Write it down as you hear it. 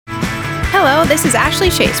Hello, this is Ashley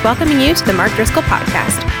Chase welcoming you to the Mark Driscoll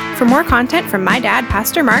Podcast. For more content from my dad,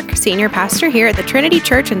 Pastor Mark, senior pastor here at the Trinity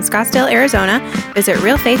Church in Scottsdale, Arizona, visit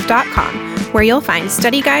realfaith.com, where you'll find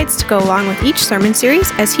study guides to go along with each sermon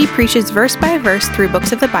series as he preaches verse by verse through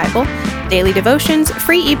books of the Bible, daily devotions,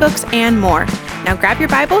 free ebooks, and more. Now grab your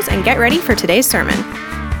Bibles and get ready for today's sermon.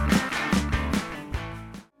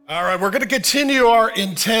 All right, we're going to continue our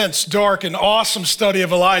intense, dark, and awesome study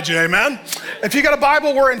of Elijah, amen? If you got a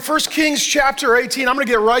Bible, we're in 1 Kings chapter 18. I'm going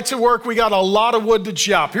to get right to work. We got a lot of wood to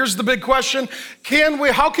chop. Here's the big question.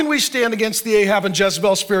 How can we stand against the Ahab and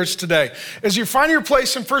Jezebel spirits today? As you find your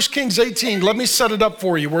place in 1 Kings 18, let me set it up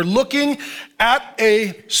for you. We're looking at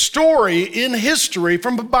a story in history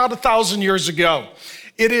from about 1,000 years ago.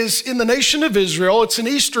 It is in the nation of Israel. It's an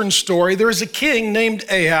Eastern story. There is a king named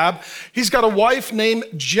Ahab. He's got a wife named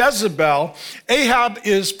Jezebel. Ahab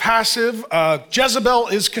is passive. Jezebel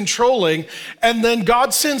is controlling. And then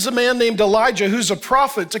God sends a man named Elijah, who's a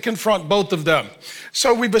prophet, to confront both of them.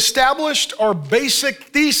 So we've established our basic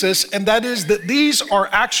thesis, and that is that these are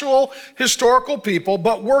actual historical people,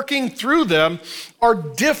 but working through them are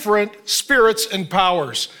different spirits and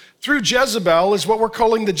powers. Through Jezebel is what we're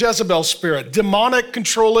calling the Jezebel spirit, demonic,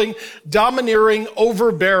 controlling, domineering,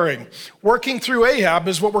 overbearing. Working through Ahab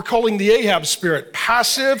is what we're calling the Ahab spirit,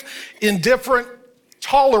 passive, indifferent,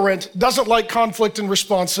 tolerant, doesn't like conflict and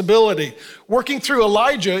responsibility. Working through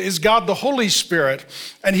Elijah is God the Holy Spirit,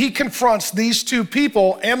 and he confronts these two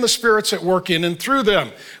people and the spirits at work in and through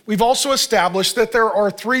them. We've also established that there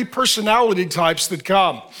are three personality types that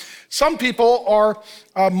come. Some people are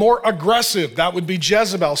more aggressive, that would be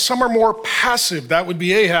Jezebel. Some are more passive, that would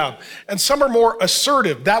be Ahab. And some are more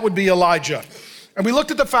assertive, that would be Elijah. And we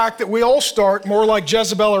looked at the fact that we all start more like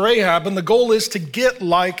Jezebel or Ahab, and the goal is to get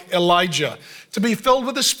like Elijah, to be filled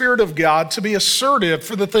with the Spirit of God, to be assertive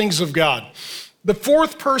for the things of God. The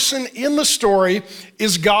fourth person in the story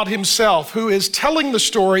is God himself, who is telling the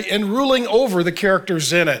story and ruling over the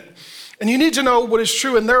characters in it. And you need to know what is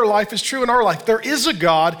true in their life is true in our life. There is a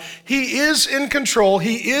God. He is in control.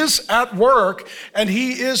 He is at work, and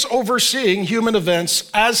he is overseeing human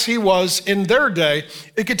events as he was in their day.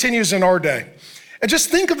 It continues in our day. And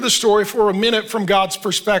just think of the story for a minute from God's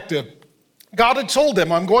perspective. God had told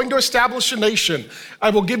them, I'm going to establish a nation.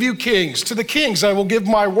 I will give you kings. To the kings, I will give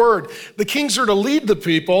my word. The kings are to lead the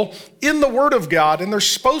people in the word of God, and they're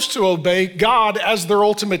supposed to obey God as their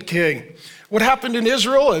ultimate king. What happened in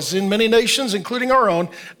Israel, as in many nations, including our own,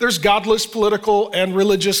 there's godless political and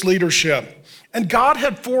religious leadership. And God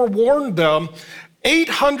had forewarned them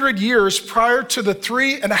 800 years prior to the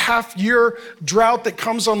 3.5-year drought that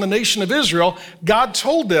comes on the nation of Israel. God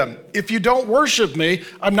told them, if you don't worship me,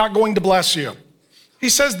 I'm not going to bless you. He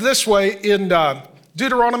says this way in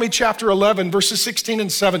Deuteronomy chapter 11, verses 16 and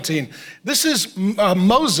 17. This is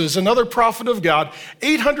Moses, another prophet of God,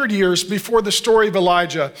 800 years before the story of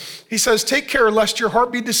Elijah. He says, take care lest your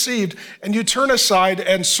heart be deceived and you turn aside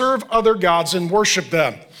and serve other gods and worship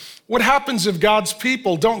them. What happens if God's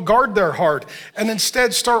people don't guard their heart and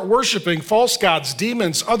instead start worshiping false gods,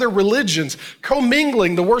 demons, other religions,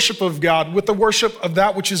 commingling the worship of God with the worship of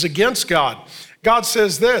that which is against God? God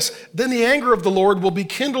says this, then the anger of the Lord will be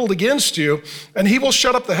kindled against you, and he will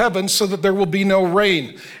shut up the heavens so that there will be no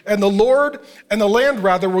rain. And the land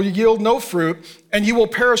will yield no fruit, and you will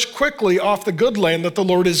perish quickly off the good land that the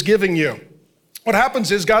Lord is giving you. What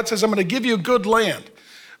happens is God says, I'm going to give you good land.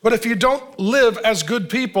 But if you don't live as good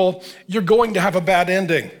people, you're going to have a bad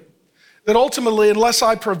ending. That ultimately, unless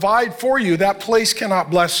I provide for you, that place cannot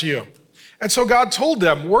bless you. And so God told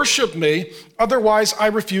them, worship me, otherwise I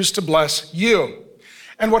refuse to bless you.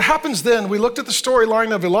 And what happens then, we looked at the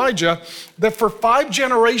storyline of Elijah, that for 5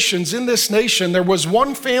 generations in this nation, there was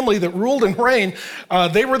one family that ruled and reigned.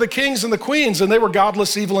 They were the kings and the queens, and they were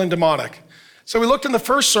godless, evil, and demonic. So we looked in the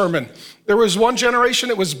first sermon. There was one generation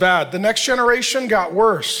that was bad. The next generation got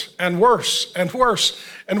worse and worse and worse.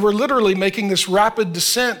 And we're literally making this rapid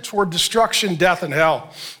descent toward destruction, death, and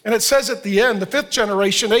hell. And it says at the end, the 5th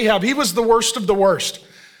generation, Ahab, he was the worst of the worst.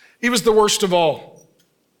 He was the worst of all.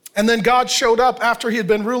 And then God showed up after he had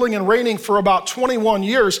been ruling and reigning for about 21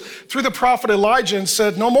 years through the prophet Elijah and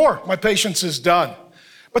said, no more, my patience is done.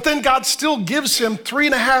 But then God still gives him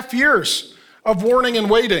 3.5 years of warning and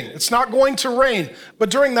waiting. It's not going to rain.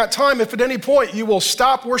 But during that time, if at any point you will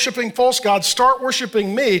stop worshiping false gods, start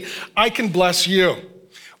worshiping me, I can bless you.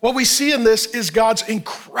 What we see in this is God's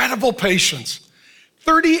incredible patience.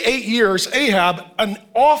 38 years, Ahab, an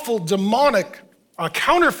awful demonic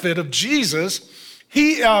counterfeit of Jesus,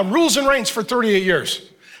 he rules and reigns for 38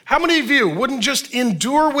 years. How many of you wouldn't just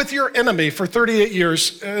endure with your enemy for 38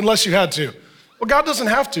 years unless you had to? Well, God doesn't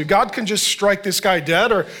have to. God can just strike this guy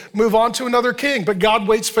dead or move on to another king, but God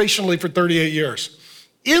waits patiently for 38 years.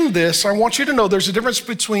 In this, I want you to know there's a difference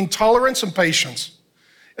between tolerance and patience.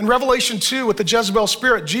 In Revelation 2, with the Jezebel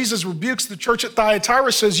spirit, Jesus rebukes the church at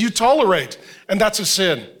Thyatira, says, you tolerate, and that's a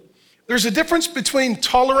sin. There's a difference between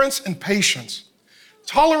tolerance and patience.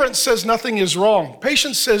 Tolerance says nothing is wrong.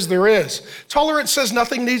 Patience says there is. Tolerance says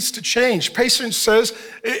nothing needs to change. Patience says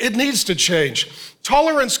it needs to change.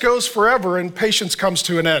 Tolerance goes forever and patience comes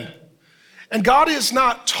to an end. And God is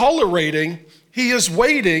not tolerating, he is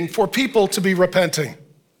waiting for people to be repenting.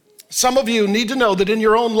 Some of you need to know that in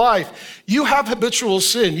your own life, you have habitual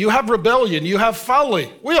sin, you have rebellion, you have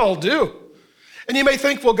folly. We all do. And you may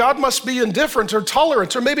think, well, God must be indifferent or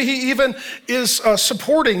tolerant, or maybe he even is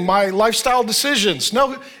supporting my lifestyle decisions.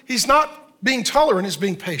 No, he's not being tolerant, he's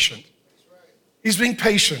being patient. He's being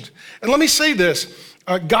patient. And let me say this,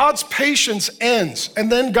 God's patience ends,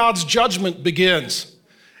 and then God's judgment begins.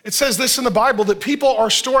 It says this in the Bible, that people are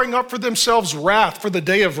storing up for themselves wrath for the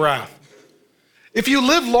day of wrath. If you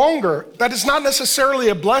live longer, that is not necessarily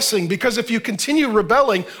a blessing, because if you continue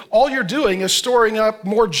rebelling, all you're doing is storing up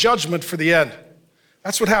more judgment for the end.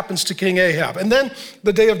 That's what happens to King Ahab. And then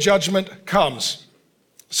the day of judgment comes.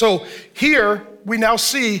 So here we now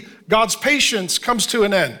see God's patience comes to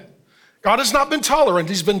an end. God has not been tolerant,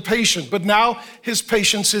 he's been patient, but now his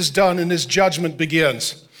patience is done and his judgment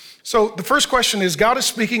begins. So the first question is, God is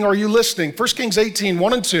speaking, are you listening? 1 Kings 18,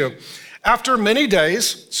 1 and 2. After many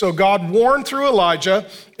days, so God warned through Elijah,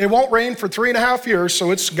 it won't rain for 3.5 years,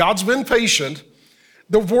 so God's been patient.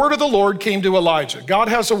 The word of the Lord came to Elijah. God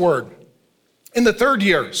has a word. In the 3rd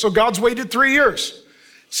year, so God's waited 3 years,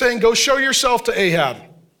 saying, go show yourself to Ahab,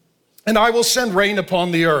 and I will send rain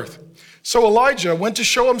upon the earth. So Elijah went to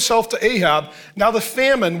show himself to Ahab. Now the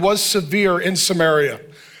famine was severe in Samaria.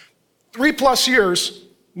 3+ years,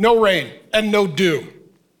 no rain and no dew.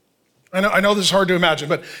 I know this is hard to imagine,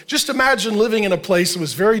 but just imagine living in a place that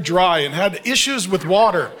was very dry and had issues with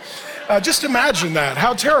water. Just imagine that,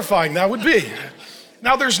 how terrifying that would be.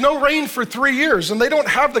 Now there's no rain for 3 years, and they don't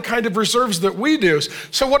have the kind of reserves that we do.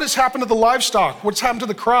 So what has happened to the livestock? What's happened to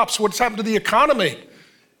the crops? What's happened to the economy?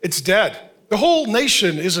 It's dead. The whole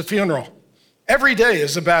nation is a funeral. Every day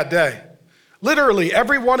is a bad day. Literally,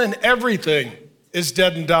 everyone and everything is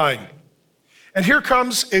dead and dying. And here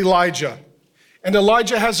comes Elijah. And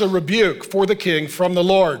Elijah has a rebuke for the king from the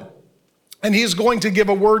Lord. And he's going to give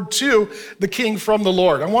a word to the king from the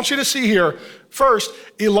Lord. I want you to see here, first,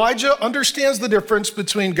 Elijah understands the difference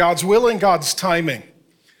between God's will and God's timing.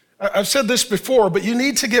 I've said this before, but you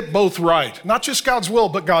need to get both right. Not just God's will,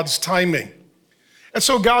 but God's timing. And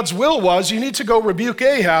so God's will was, you need to go rebuke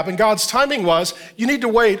Ahab, and God's timing was, you need to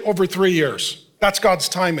wait over 3 years. That's God's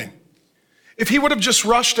timing. If he would have just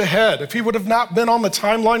rushed ahead, if he would have not been on the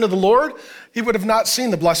timeline of the Lord, he would have not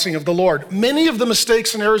seen the blessing of the Lord. Many of the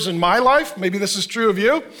mistakes and errors in my life, maybe this is true of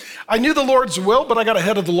you, I knew the Lord's will, but I got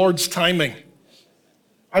ahead of the Lord's timing.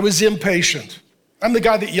 I was impatient. I'm the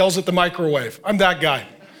guy that yells at the microwave. I'm that guy.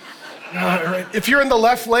 If you're in the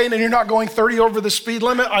left lane and you're not going 30 over the speed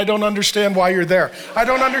limit, I don't understand why you're there. I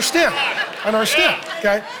don't understand,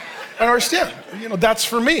 okay? I understand. That's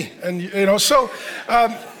for me. And, and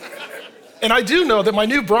I do know that my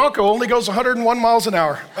new Bronco only goes 101 miles an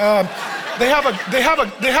hour. They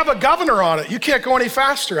have a governor on it. You can't go any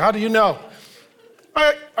faster. How do you know?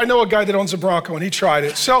 I know a guy that owns a Bronco, and he tried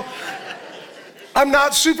it. So I'm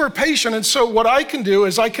not super patient, and so what I can do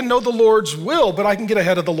is I can know the Lord's will, but I can get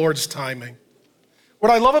ahead of the Lord's timing.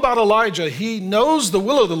 What I love about Elijah, he knows the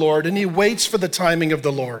will of the Lord, and he waits for the timing of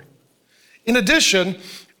the Lord. In addition,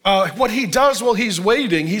 what he does while he's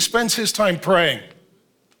waiting, he spends his time praying.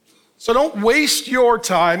 So don't waste your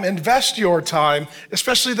time, invest your time,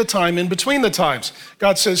 especially the time in between the times.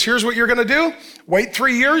 God says, here's what you're gonna do. Wait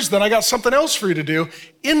 3 years, then I got something else for you to do.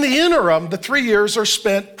 In the interim, the 3 years are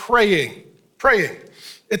spent praying.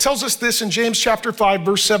 It tells us this in James chapter 5,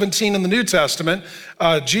 verse 17 in the New Testament.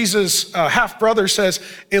 Jesus' half-brother says,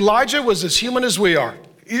 Elijah was as human as we are.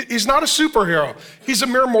 He's not a superhero. He's a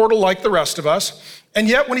mere mortal like the rest of us. And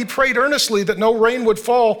yet when he prayed earnestly that no rain would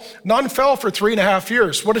fall, none fell for 3.5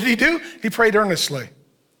 years. What did he do? He prayed earnestly.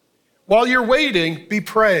 While you're waiting, be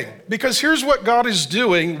praying. Because here's what God is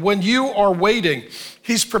doing when you are waiting.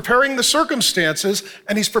 He's preparing the circumstances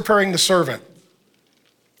and he's preparing the servant.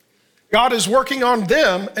 God is working on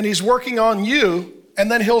them and he's working on you,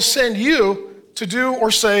 and then he'll send you to do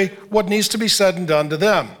or say what needs to be said and done to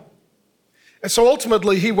them. And so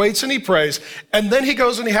ultimately he waits and he prays, and then he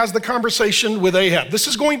goes and he has the conversation with Ahab. This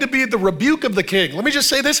is going to be the rebuke of the king. Let me just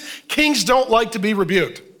say this, kings don't like to be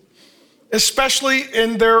rebuked, especially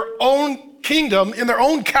in their own kingdom in their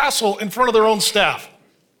own castle in front of their own staff.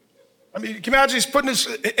 I mean, you can imagine he's putting his,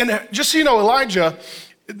 and just so you know, Elijah,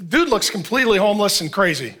 dude looks completely homeless and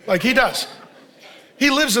crazy, like he does. He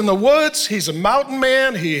lives in the woods, he's a mountain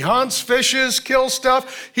man, he hunts, fishes, kills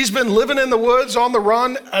stuff. He's been living in the woods on the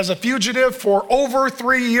run as a fugitive for over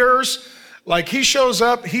 3 years. Like he shows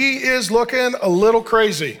up, he is looking a little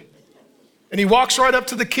crazy. And he walks right up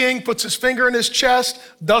to the king, puts his finger in his chest,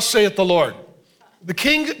 thus saith the Lord. The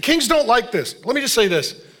kings don't like this. Let me just say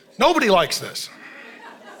this, nobody likes this.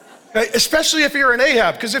 Okay? Especially if you're an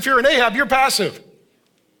Ahab, because if you're an Ahab, you're passive.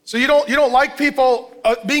 So you don't like people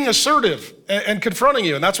being assertive and confronting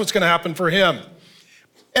you, and that's what's going to happen for him.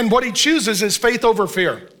 And what he chooses is faith over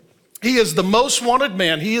fear. He is the most wanted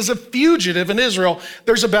man. He is a fugitive in Israel.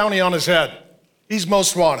 There's a bounty on his head. He's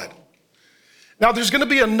most wanted. Now there's going to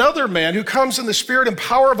be another man who comes in the spirit and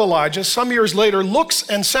power of Elijah some years later, looks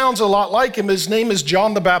and sounds a lot like him. His name is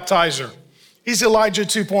John the Baptizer. He's Elijah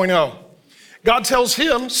 2.0. God tells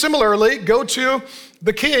him, similarly, go to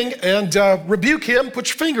the king and rebuke him, put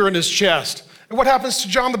your finger in his chest. And what happens to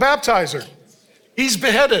John the Baptizer? He's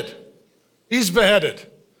beheaded. He's beheaded.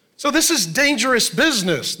 So this is dangerous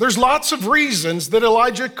business. There's lots of reasons that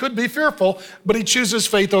Elijah could be fearful, but he chooses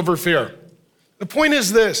faith over fear. The point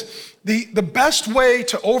is this, the best way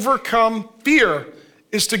to overcome fear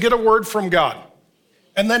is to get a word from God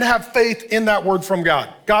and then have faith in that word from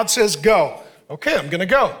God. God says, go. Okay, I'm gonna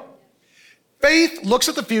go. Faith looks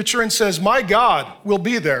at the future and says, my God will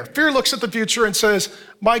be there. Fear looks at the future and says,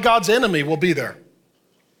 my God's enemy will be there.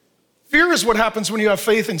 Fear is what happens when you have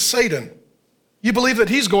faith in Satan. You believe that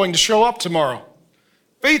he's going to show up tomorrow.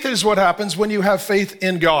 Faith is what happens when you have faith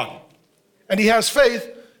in God. And he has faith,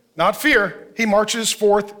 not fear. He marches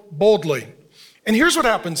forth boldly. And here's what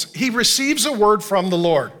happens. He receives a word from the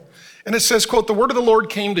Lord. And it says, quote, the word of the Lord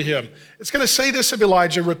came to him. It's going to say this of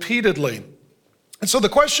Elijah repeatedly. And so the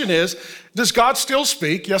question is, does God still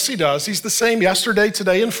speak? Yes, he does. He's the same yesterday,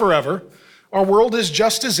 today, and forever. Our world is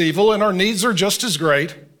just as evil and our needs are just as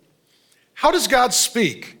great. How does God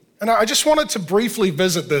speak? And I just wanted to briefly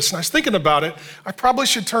visit this, and I was thinking about it. I probably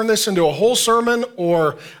should turn this into a whole sermon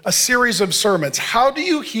or a series of sermons. How do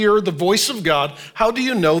you hear the voice of God? How do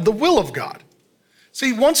you know the will of God?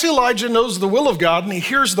 See, once Elijah knows the will of God and he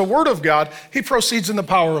hears the word of God, he proceeds in the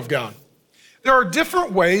power of God. There are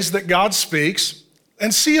different ways that God speaks,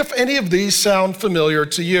 and see if any of these sound familiar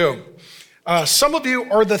to you. Some of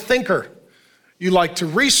you are the thinker. You like to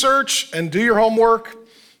research and do your homework.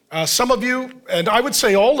 Some of you, and I would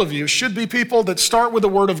say all of you, should be people that start with the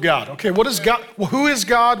word of God. Okay, what is God? Well, who is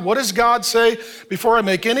God? What does God say? Before I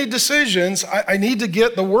make any decisions, I need to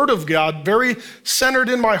get the word of God very centered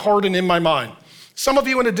in my heart and in my mind. Some of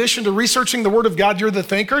you, in addition to researching the word of God, you're the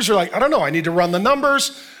thinkers. You're like, I don't know, I need to run the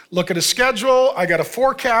numbers, look at a schedule, I got to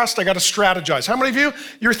forecast, I got to strategize. How many of you,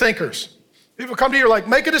 you're thinkers? People come to you, like,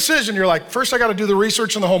 make a decision. You're like, first I got to do the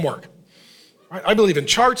research and the homework. I believe in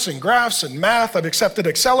charts and graphs and math. I've accepted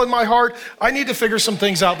Excel in my heart. I need to figure some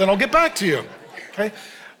things out, then I'll get back to you, okay?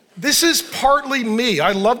 This is partly me.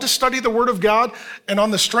 I love to study the word of God, and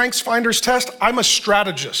on the Strengths Finders test, I'm a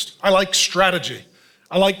strategist. I like strategy.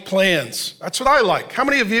 I like plans. That's what I like. How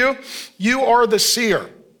many of you are the seer?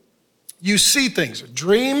 You see things,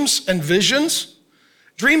 dreams and visions.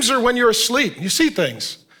 Dreams are when you're asleep, you see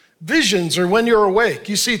things. Visions are when you're awake,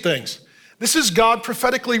 you see things. This is God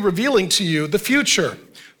prophetically revealing to you the future.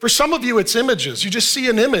 For some of you, it's images. You just see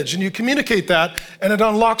an image and you communicate that and it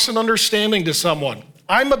unlocks an understanding to someone.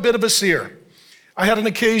 I'm a bit of a seer. I had an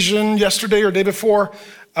occasion yesterday or day before.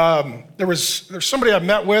 There's somebody I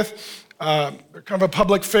met with, they're kind of a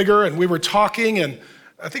public figure, and we were talking, and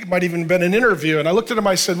I think it might even have been an interview, and I looked at him,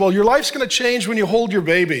 I said, well, your life's gonna change when you hold your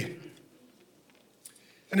baby.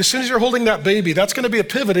 And as soon as you're holding that baby, that's gonna be a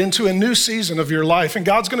pivot into a new season of your life, and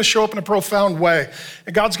God's gonna show up in a profound way,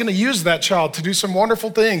 and God's gonna use that child to do some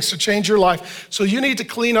wonderful things to change your life. So you need to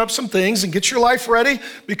clean up some things and get your life ready,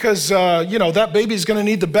 because that baby's gonna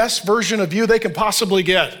need the best version of you they can possibly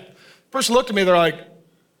get. The person looked at me, they're like,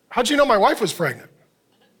 how'd you know my wife was pregnant?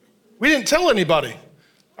 We didn't tell anybody.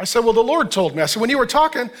 I said, well, the Lord told me. I said, when you were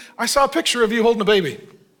talking, I saw a picture of you holding a baby.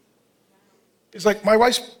 He's like, my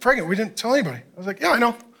wife's pregnant. We didn't tell anybody. I was like, yeah, I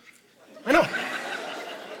know.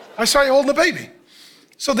 I saw you holding a baby.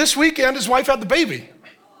 So this weekend, his wife had the baby.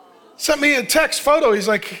 Sent me a text photo. He's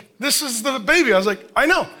like, this is the baby. I was like, I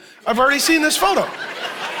know. I've already seen this photo.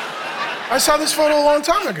 I saw this photo a long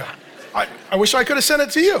time ago. I wish I could have sent it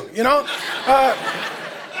to you,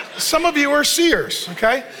 Some of you are seers,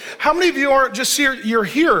 okay? How many of you aren't just seers? You're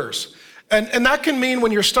hearers. And that can mean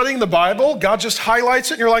when you're studying the Bible, God just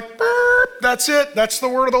highlights it and you're like, burp, that's it. That's the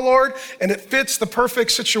word of the Lord. And it fits the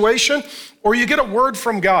perfect situation. Or you get a word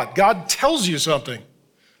from God. God tells you something.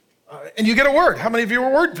 And you get a word. How many of you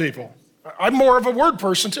are word people? I'm more of a word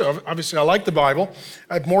person too. Obviously, I like the Bible.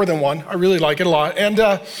 I have more than one. I really like it a lot. And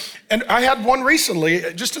I had one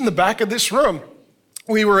recently, just in the back of this room.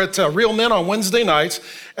 We were at Real Men on Wednesday nights,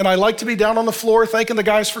 and I like to be down on the floor thanking the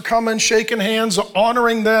guys for coming, shaking hands,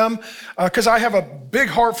 honoring them, because I have a big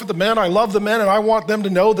heart for the men. I love the men, and I want them to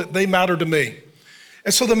know that they matter to me.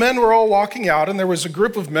 And so the men were all walking out, and there was a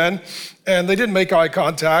group of men, and they didn't make eye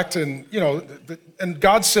contact, and and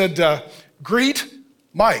God said, greet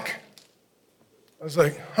Mike. I was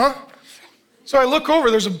like, huh? So I look over,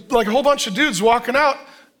 there's a whole bunch of dudes walking out,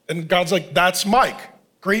 and God's like, that's Mike.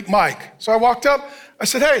 Greet Mike. So I walked up, I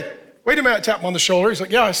said, hey, wait a minute, I tapped him on the shoulder. He's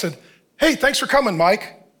like, yeah. I said, hey, thanks for coming,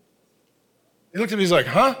 Mike. He looked at me, he's like,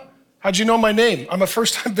 huh? How'd you know my name? I'm a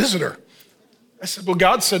first-time visitor. I said, well,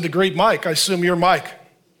 God said to greet Mike. I assume you're Mike.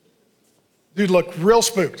 Dude looked real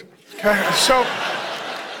spooked. Okay, so,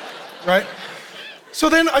 right? So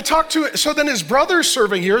then then his brother's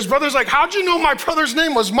serving here. His brother's like, how'd you know my brother's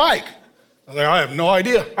name was Mike? I was like, I have no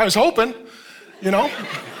idea. I was hoping,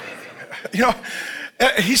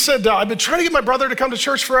 He said, I've been trying to get my brother to come to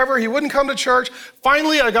church forever. He wouldn't come to church.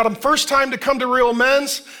 Finally, I got him first time to come to Real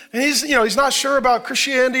Men's. And he's not sure about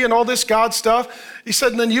Christianity and all this God stuff. He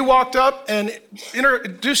said, and then you walked up and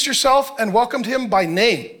introduced yourself and welcomed him by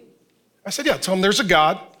name. I said, yeah, tell him there's a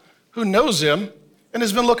God who knows him and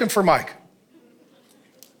has been looking for Mike.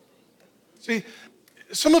 See,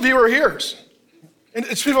 some of you are hearers. And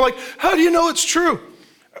it's people like, how do you know it's true?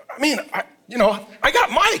 I mean, I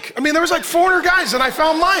got Mike. There was like 400 guys and I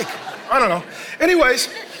found Mike. I don't know. Anyways,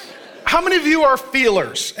 how many of you are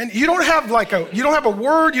feelers? And you don't have a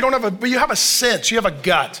word, but you have a sense, you have a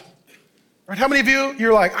gut. Right? How many of you,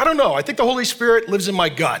 you're like, I don't know, I think the Holy Spirit lives in my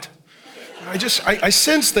gut. I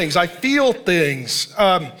sense things, I feel things.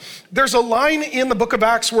 There's a line in the book of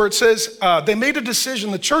Acts where it says, they made a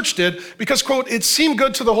decision, the church did, because, quote, it seemed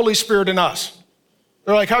good to the Holy Spirit in us.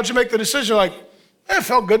 They're like, how'd you make the decision? They're like, it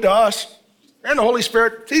felt good to us. And the Holy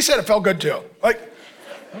Spirit, he said it felt good too. Like,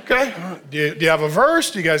 okay, do you have a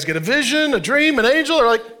verse? Do you guys get a vision, a dream, an angel? They're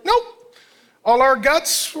like, nope. All our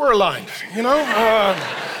guts were aligned, Right.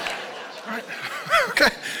 Okay.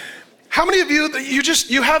 How many of you,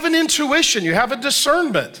 you have an intuition, you have a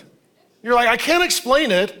discernment. You're like, I can't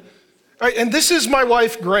explain it. Right? And this is my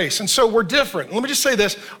wife, Grace, and so we're different. Let me just say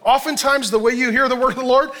this. Oftentimes, the way you hear the word of the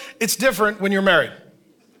Lord, it's different when you're married.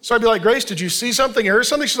 So I'd be like, Grace, did you see something, hear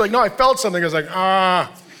something? She's like, no, I felt something. I was like, I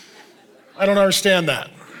don't understand that.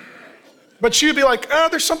 But she'd be like,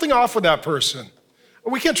 there's something off with that person.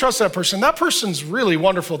 We can't trust that person. That person's really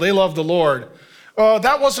wonderful. They love the Lord.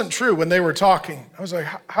 That wasn't true when they were talking. I was like,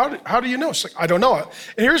 how do you know? She's like, I don't know.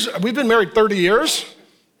 And we've been married 30 years.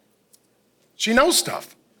 She knows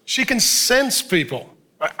stuff. She can sense people.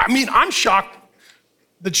 I'm shocked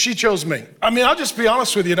that she chose me. I'll just be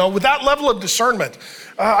honest with you, with that level of discernment,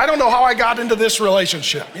 I don't know how I got into this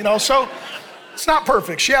relationship, so it's not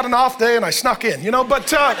perfect. She had an off day and I snuck in,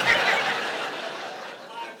 but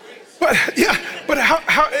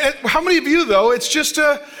how many of you though, it's just,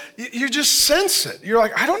 you just sense it. You're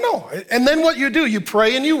like, I don't know. And then what you do, you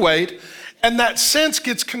pray and you wait, and that sense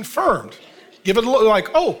gets confirmed. Give it a look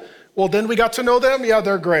like, well, then we got to know them. Yeah,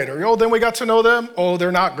 they're great. Or, then we got to know them. Oh,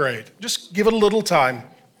 they're not great. Just give it a little time.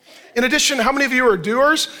 In addition, how many of you are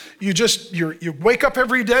doers? You wake up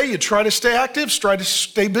every day, you try to stay active, try to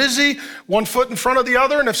stay busy, one foot in front of the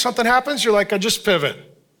other, and if something happens, you're like, I just pivot.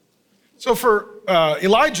 So for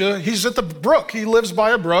Elijah, he's at the brook. He lives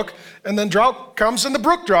by a brook, and then drought comes and the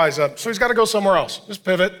brook dries up. So he's got to go somewhere else. Just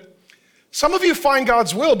pivot. Some of you find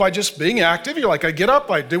God's will by just being active. You're like, I get up,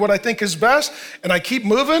 I do what I think is best, and I keep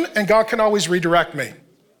moving, and God can always redirect me.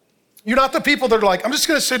 You're not the people that are like, I'm just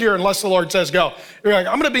going to sit here unless the Lord says go. You're like,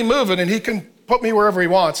 I'm going to be moving, and he can put me wherever he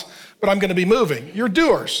wants, but I'm going to be moving. You're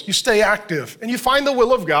doers. You stay active, and you find the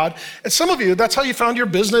will of God. And some of you, that's how you found your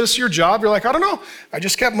business, your job. You're like, I don't know. I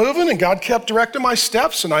just kept moving, and God kept directing my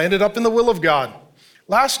steps, and I ended up in the will of God.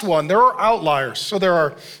 Last one, there are outliers. So there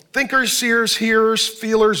are thinkers, seers, hearers,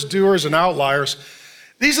 feelers, doers, and outliers.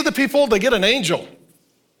 These are the people, they get an angel.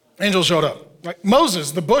 Angel showed up. Like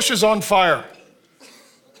Moses, the bush is on fire.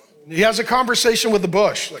 He has a conversation with the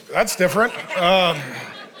bush. Like, that's different.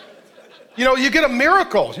 You get a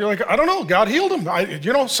miracle. You're like, I don't know, God healed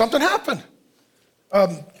him. Something happened.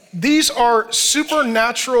 These are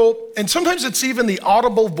supernatural, and sometimes it's even the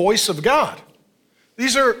audible voice of God.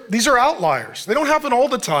 These are outliers. They don't happen all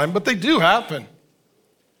the time, but they do happen.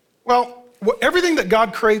 Well, everything that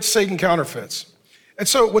God creates, Satan counterfeits. And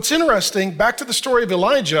so what's interesting, back to the story of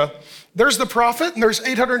Elijah, there's the prophet and there's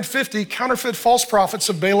 850 counterfeit false prophets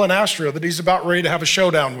of Baal and Asherah that he's about ready to have a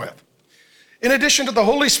showdown with. In addition to the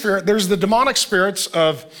Holy Spirit, there's the demonic spirits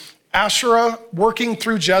of Asherah working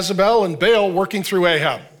through Jezebel and Baal working through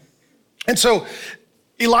Ahab. And so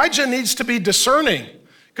Elijah needs to be discerning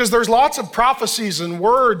because there's lots of prophecies and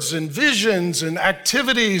words and visions and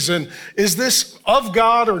activities. And is this of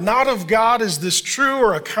God or not of God? Is this true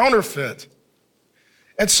or a counterfeit?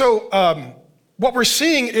 And so what we're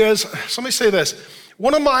seeing is, so let me say this.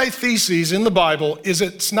 One of my theses in the Bible is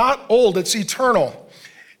it's not old, it's eternal.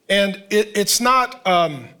 And it's not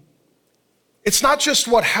just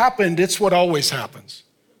what happened, it's what always happens.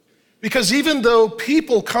 Because even though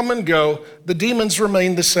people come and go, the demons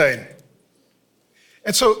remain the same.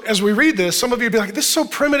 And so as we read this, some of you will be like, this is so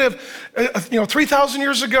primitive. 3,000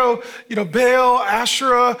 years ago, Baal,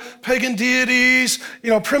 Asherah, pagan deities,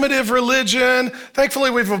 primitive religion. Thankfully,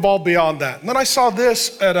 we've evolved beyond that. And then I saw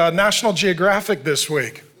this at National Geographic this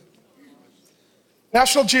week.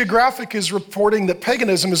 National Geographic is reporting that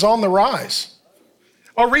paganism is on the rise.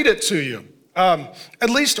 I'll read it to you. At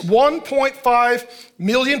least 1.5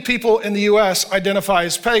 million people in the US identify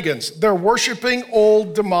as pagans. They're worshiping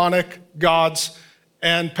old demonic gods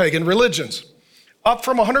and pagan religions, up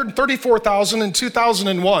from 134,000 in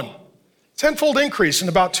 2001, tenfold increase in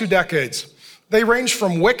about 2 decades. They range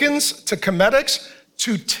from Wiccans to Cometics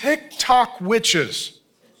to TikTok witches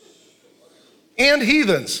and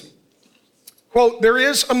heathens. Quote, there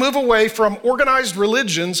is a move away from organized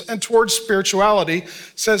religions and towards spirituality,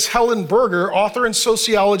 says Helen Berger, author and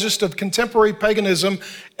sociologist of contemporary paganism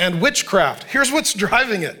and witchcraft. Here's what's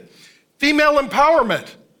driving it. Female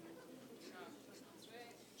empowerment.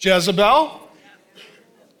 Jezebel,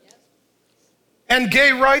 and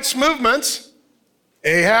gay rights movements,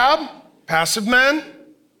 Ahab, passive men,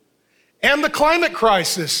 and the climate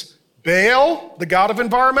crisis, Baal, the god of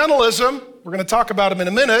environmentalism, we're going to talk about him in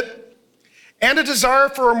a minute, and a desire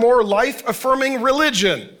for a more life-affirming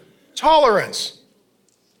religion, tolerance.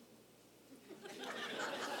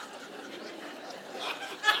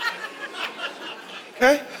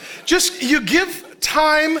 Okay? Just, you give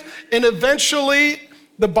time and eventually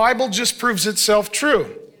the Bible just proves itself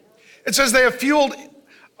true. It says they have fueled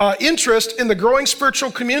interest in the growing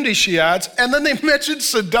spiritual community, she adds, and then they mentioned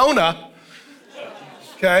Sedona,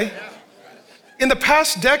 okay? In the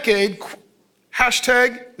past decade,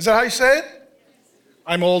 hashtag, is that how you say it?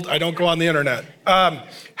 I'm old, I don't go on the internet.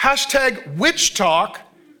 Hashtag witch talk,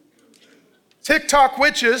 TikTok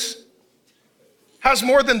witches, has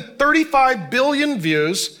more than 35 billion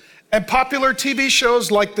views, and popular TV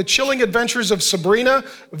shows like The Chilling Adventures of Sabrina,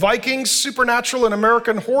 Vikings, Supernatural, and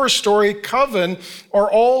American Horror Story, Coven, are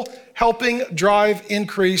all helping drive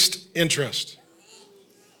increased interest.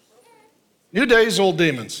 New days, old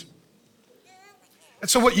demons. And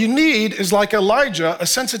so what you need is, like Elijah, a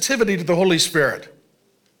sensitivity to the Holy Spirit.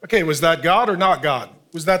 Okay, was that God or not God?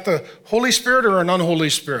 Was that the Holy Spirit or an unholy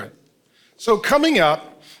spirit? So coming up,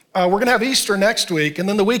 we're going to have Easter next week, and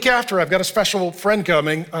then the week after, I've got a special friend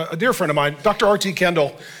coming, a dear friend of mine, Dr. R.T.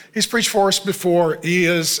 Kendall. He's preached for us before. He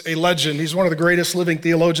is a legend. He's one of the greatest living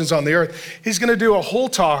theologians on the earth. He's going to do a whole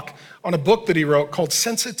talk on a book that he wrote called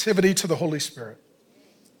Sensitivity to the Holy Spirit.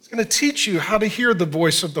 It's going to teach you how to hear the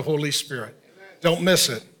voice of the Holy Spirit. Don't miss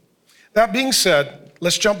it. That being said,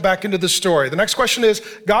 let's jump back into the story. The next question is,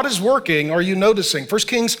 God is working. Are you noticing? 1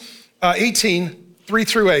 Kings 18, 3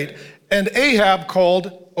 through 8. And Ahab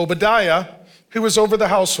called Obadiah, who was over the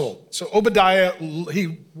household. So Obadiah,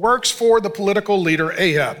 he works for the political leader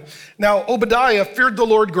Ahab. Now, Obadiah feared the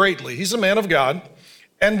Lord greatly. He's a man of God.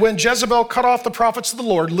 And when Jezebel cut off the prophets of the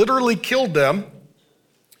Lord, literally killed them,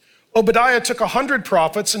 Obadiah took 100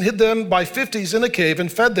 prophets and hid them by 50s in a cave and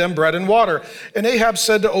fed them bread and water. And Ahab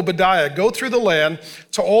said to Obadiah, go through the land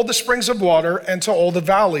to all the springs of water and to all the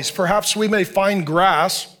valleys. Perhaps we may find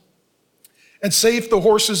grass and save the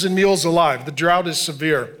horses and mules alive. The drought is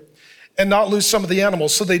severe, and not lose some of the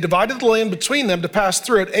animals. So they divided the land between them to pass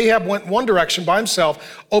through it. Ahab went one direction by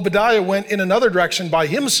himself. Obadiah went in another direction by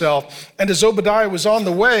himself. And as Obadiah was on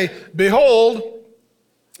the way, behold,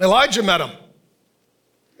 Elijah met him.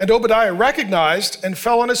 And Obadiah recognized and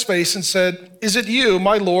fell on his face and said, is it you,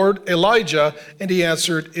 my Lord Elijah? And he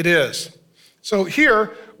answered, it is. So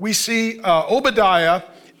here we see Obadiah,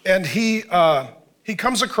 and he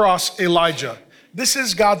comes across Elijah. This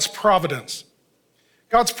is God's providence.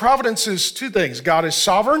 God's providence is two things. God is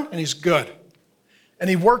sovereign and he's good. And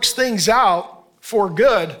he works things out for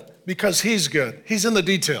good because he's good. He's in the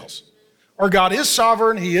details. Our God is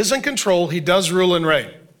sovereign. He is in control. He does rule and reign.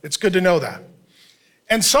 It's good to know that.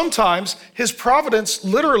 And sometimes his providence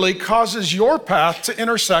literally causes your path to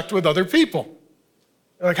intersect with other people.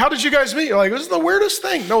 Like, how did you guys meet? You're like, this is the weirdest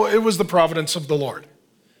thing. No, it was the providence of the Lord.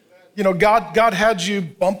 You know, God had you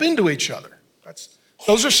bump into each other.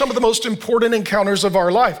 Those are some of the most important encounters of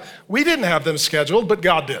our life. We didn't have them scheduled, but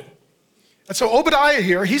God did. And so Obadiah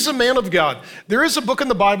here, he's a man of God. There is a book in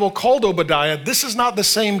the Bible called Obadiah. This is not the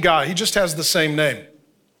same guy. He just has the same name.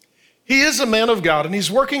 He is a man of God, and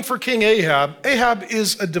he's working for King Ahab. Ahab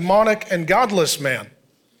is a demonic and godless man.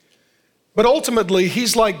 But ultimately,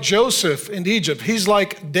 he's like Joseph in Egypt. He's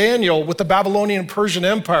like Daniel with the Babylonian and Persian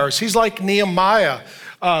empires. He's like Nehemiah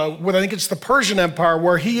with, I think it's the Persian Empire,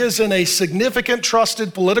 where he is in a significant,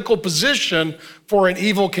 trusted political position for an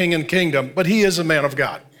evil king and kingdom, but he is a man of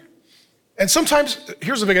God. And sometimes,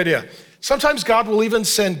 here's a big idea. Sometimes God will even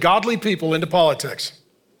send godly people into politics.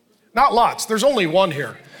 Not lots, there's only one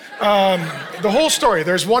here. The whole story,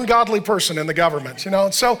 there's one godly person in the government, you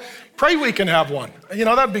know, so pray we can have one. You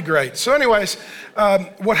know, that'd be great. So anyways,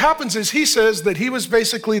 what happens is he says that he was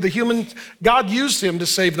basically God used him to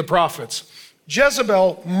save the prophets.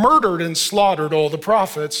 Jezebel murdered and slaughtered all the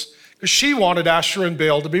prophets because she wanted Asherah and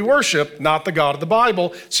Baal to be worshiped, not the God of the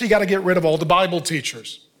Bible, so you got to get rid of all the Bible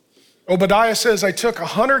teachers. Obadiah says, I took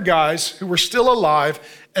 100 guys who were still alive,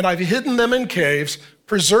 and I've hidden them in caves,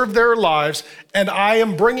 preserved their lives, and I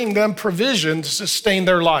am bringing them provision to sustain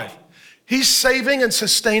their life. He's saving and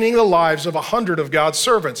sustaining the lives of 100 of God's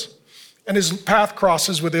servants, and his path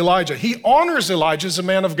crosses with Elijah. He honors Elijah as a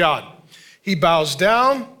man of God. He bows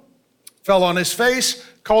down, fell on his face,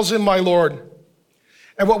 calls him my Lord.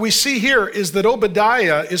 And what we see here is that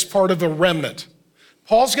Obadiah is part of a remnant.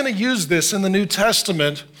 Paul's going to use this in the New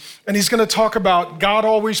Testament, and he's going to talk about God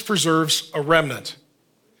always preserves a remnant.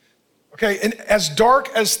 Okay, and as dark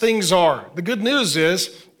as things are, the good news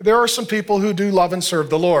is there are some people who do love and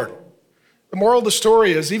serve the Lord. The moral of the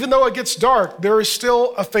story is, even though it gets dark, there is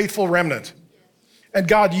still a faithful remnant. And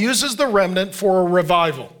God uses the remnant for a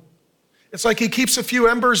revival. It's like he keeps a few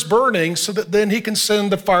embers burning so that then he can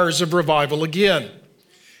send the fires of revival again.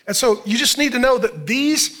 And so you just need to know that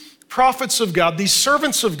these prophets of God, these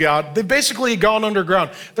servants of God, they've basically gone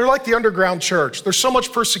underground. They're like the underground church. There's so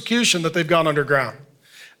much persecution that they've gone underground.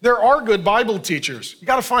 There are good Bible teachers. You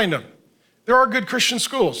got to find them. There are good Christian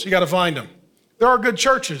schools. You got to find them. There are good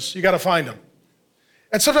churches. You got to find them.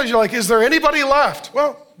 And sometimes you're like, is there anybody left?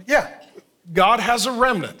 Well, yeah, God has a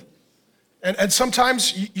remnant. And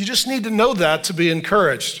sometimes you just need to know that to be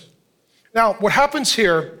encouraged. Now, what happens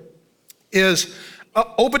here is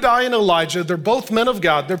Obadiah and Elijah, they're both men of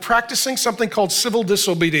God. They're practicing something called civil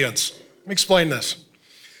disobedience. Let me explain this.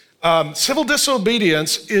 Civil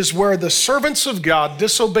disobedience is where the servants of God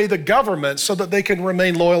disobey the government so that they can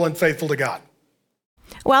remain loyal and faithful to God.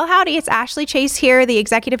 Well, howdy, it's Ashley Chase here, the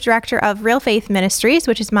Executive Director of Real Faith Ministries,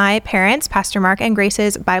 which is my parents, Pastor Mark and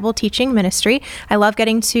Grace's Bible teaching ministry. I love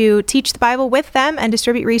getting to teach the Bible with them and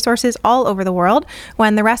distribute resources all over the world.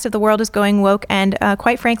 When the rest of the world is going woke and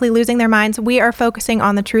quite frankly losing their minds, we are focusing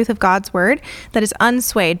on the truth of God's word that is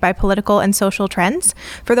unswayed by political and social trends.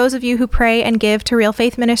 For those of you who pray and give to Real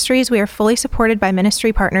Faith Ministries, we are fully supported by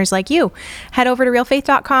ministry partners like you. Head over to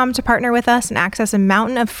realfaith.com to partner with us and access a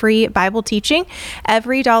mountain of free Bible teaching.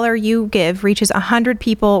 Every $1 you give reaches 100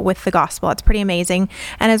 people with the gospel. It's pretty amazing.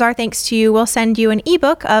 And as our thanks to you, we'll send you an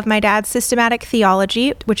ebook of my dad's systematic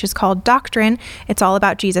theology, which is called Doctrine. It's all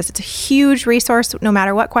about Jesus. It's a huge resource. No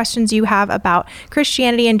matter what questions you have about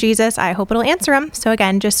Christianity and Jesus, I hope it'll answer them. So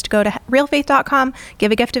again, just go to realfaith.com,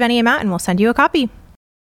 give a gift of any amount, and we'll send you a copy.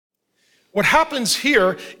 What happens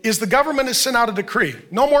here is the government has sent out a decree.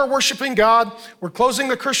 No more worshiping God. We're closing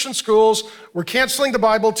the Christian schools. We're canceling the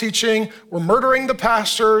Bible teaching. We're murdering the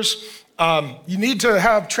pastors. You need to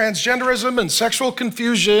have transgenderism and sexual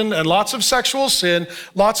confusion and lots of sexual sin,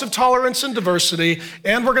 lots of tolerance and diversity,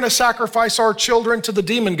 and we're going to sacrifice our children to the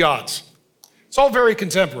demon gods. It's all very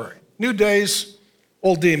contemporary. New days,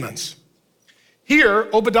 old demons. Here,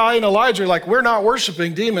 Obadiah and Elijah are like, we're not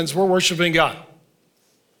worshiping demons, we're worshiping God.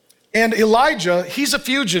 And Elijah, he's a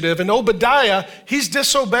fugitive, and Obadiah, he's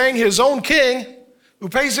disobeying his own king who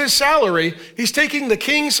pays his salary. He's taking the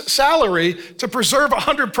king's salary to preserve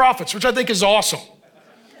 100 prophets, which I think is awesome.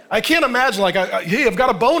 I can't imagine, like, hey, I've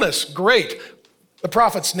got a bonus. Great. The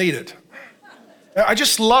prophets need it. I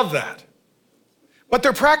just love that. But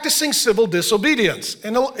they're practicing civil disobedience.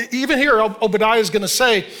 And even here, Obadiah is going to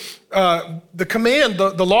say, the command,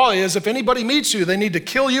 the law is, if anybody meets you, they need to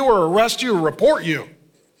kill you or arrest you or report you.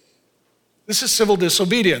 This is civil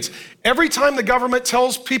disobedience. Every time the government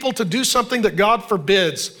tells people to do something that God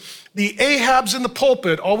forbids, the Ahabs in the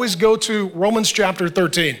pulpit always go to Romans chapter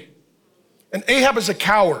 13. And Ahab is a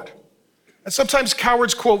coward. And sometimes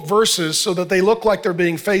cowards quote verses so that they look like they're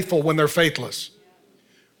being faithful when they're faithless.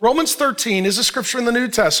 Romans 13 is a scripture in the New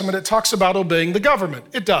Testament. It talks about obeying the government.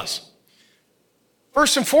 It does.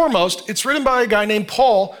 First and foremost, it's written by a guy named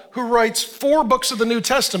Paul who writes 4 books of the New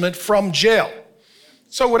Testament from jail.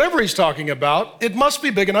 So whatever he's talking about, it must be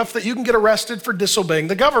big enough that you can get arrested for disobeying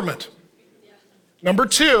the government. Number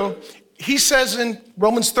 2, he says in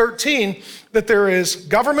Romans 13 that there is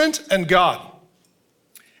government and God.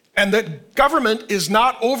 And that government is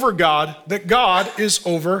not over God, that God is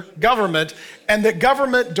over government, and that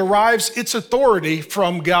government derives its authority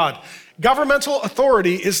from God. Governmental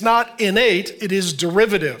authority is not innate, it is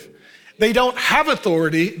derivative. They don't have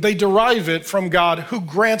authority, they derive it from God, who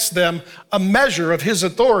grants them a measure of his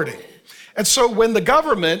authority. And so when the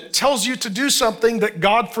government tells you to do something that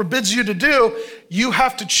God forbids you to do, you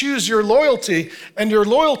have to choose your loyalty, and your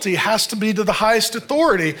loyalty has to be to the highest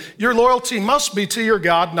authority. Your loyalty must be to your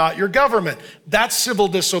God, not your government. That's civil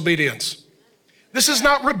disobedience. This is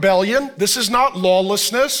not rebellion. This is not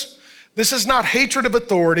lawlessness. This is not hatred of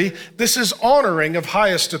authority. This is honoring of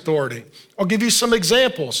highest authority. I'll give you some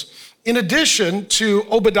examples. In addition to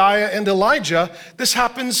Obadiah and Elijah, this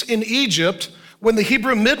happens in Egypt when the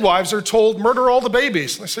Hebrew midwives are told, murder all the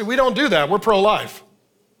babies. They say, we don't do that, we're pro-life.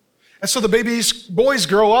 And so the boys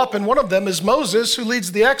grow up, and one of them is Moses, who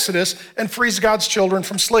leads the Exodus and frees God's children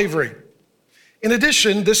from slavery. In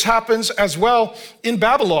addition, this happens as well in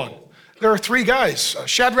Babylon. There are 3 guys,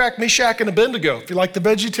 Shadrach, Meshach, and Abednego. If you like the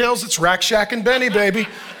Veggie Tales, it's Rack, Shack, and Benny, baby.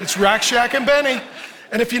 It's Rack, Shack, and Benny.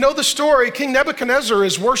 And if you know the story, King Nebuchadnezzar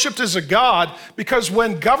is worshiped as a god because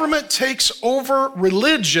when government takes over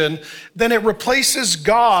religion, then it replaces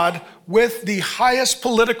God with the highest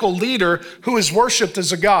political leader who is worshiped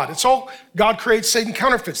as a god. It's all God creates, Satan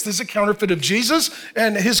counterfeits. This is a counterfeit of Jesus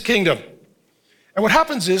and his kingdom. And what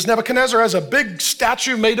happens is Nebuchadnezzar has a big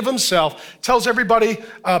statue made of himself, tells everybody,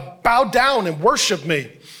 bow down and worship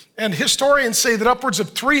me. And historians say that upwards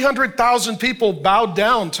of 300,000 people bowed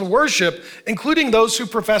down to worship, including those who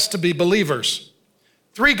profess to be believers.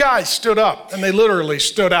 3 guys stood up, and they literally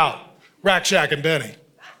stood out, Rack, Shack, and Benny.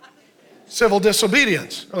 Civil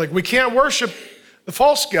disobedience. They're like, we can't worship the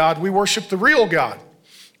false God, we worship the real God.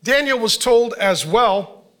 Daniel was told as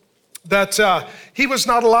well that he was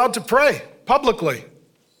not allowed to pray publicly.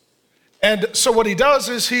 And so what he does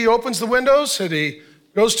is he opens the windows and he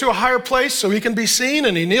goes to a higher place so he can be seen,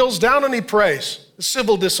 and he kneels down and he prays.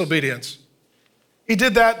 Civil disobedience. He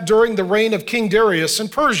did that during the reign of King Darius in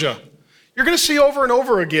Persia. You're going to see over and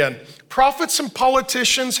over again, prophets and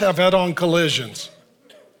politicians have head-on collisions.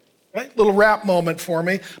 Right? Little rap moment for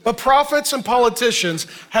me. But prophets and politicians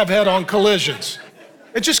have head-on collisions.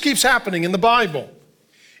 It just keeps happening in the Bible.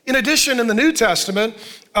 In addition, in the New Testament,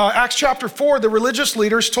 Acts chapter 4, the religious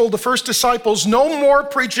leaders told the first disciples, no more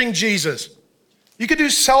preaching Jesus. You could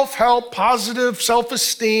do self-help, positive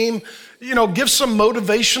self-esteem, give some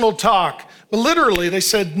motivational talk. But literally, they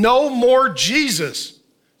said, no more Jesus.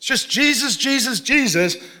 It's just Jesus, Jesus,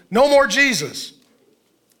 Jesus, no more Jesus.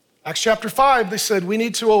 Acts chapter 5, they said, we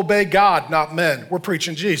need to obey God, not men. We're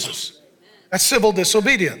preaching Jesus. That's civil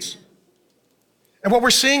disobedience. And what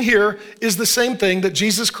we're seeing here is the same thing that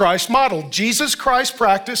Jesus Christ modeled. Jesus Christ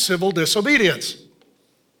practiced civil disobedience.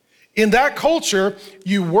 In that culture,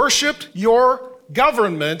 you worshiped your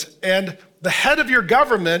government, and the head of your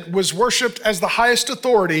government was worshiped as the highest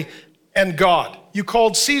authority and God. You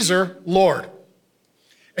called Caesar Lord.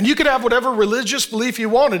 And you could have whatever religious belief you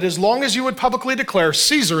wanted as long as you would publicly declare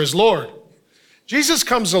Caesar is Lord. Jesus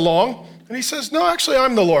comes along and he says, no, actually,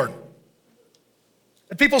 I'm the Lord.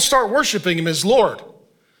 And people start worshiping him as Lord.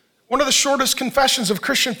 One of the shortest confessions of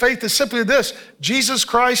Christian faith is simply this: Jesus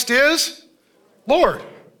Christ is Lord.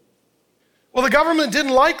 Well, the government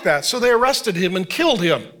didn't like that, so they arrested him and killed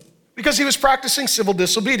him because he was practicing civil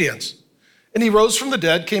disobedience. And he rose from the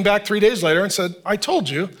dead, came back 3 days later and said, I told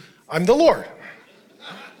you, I'm the Lord.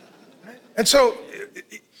 And so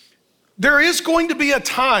there is going to be a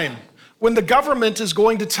time when the government is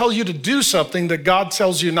going to tell you to do something that God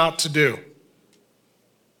tells you not to do.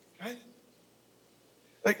 Okay?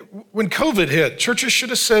 Like when COVID hit, churches should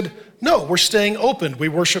have said, no, we're staying open, we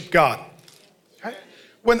worship God.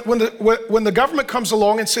 When the government comes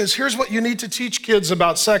along and says, here's what you need to teach kids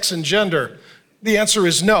about sex and gender, the answer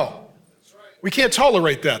is no. We can't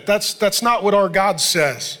tolerate that. That's not what our God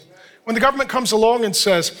says. When the government comes along and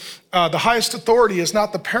says, the highest authority is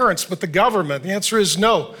not the parents, but the government, the answer is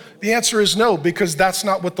no. The answer is no, because that's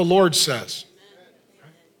not what the Lord says.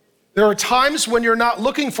 There are times when you're not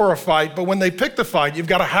looking for a fight, but when they pick the fight, you've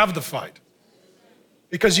got to have the fight.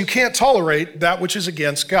 Because you can't tolerate that which is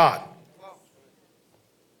against God.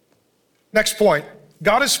 Next point,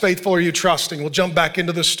 God is faithful. Are you trusting? We'll jump back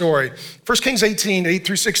into the story. 1 Kings 18, 8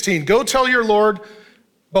 through 16. Go tell your Lord,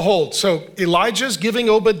 behold. So Elijah's giving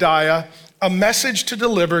Obadiah a message to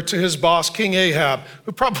deliver to his boss, King Ahab,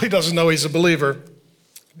 who probably doesn't know he's a believer.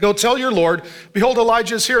 Go tell your Lord, behold,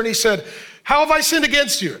 Elijah is here. And he said, how have I sinned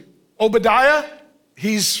against you? Obadiah,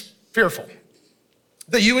 he's fearful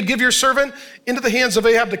that you would give your servant into the hands of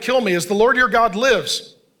Ahab to kill me, as the Lord your God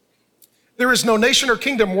lives. There is no nation or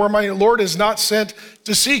kingdom where my Lord is not sent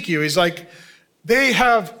to seek you. He's like, they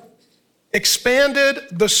have expanded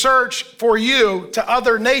the search for you to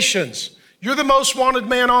other nations. You're the most wanted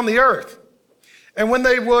man on the earth. And when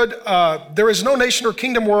they would, there is no nation or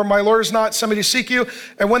kingdom where my Lord is not sent me to seek you.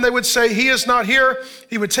 And when they would say, he is not here,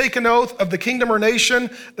 he would take an oath of the kingdom or nation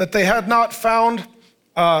that they had not found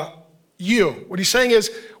you. What he's saying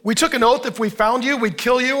is, we took an oath if we found you, we'd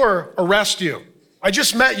kill you or arrest you. I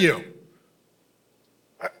just met you.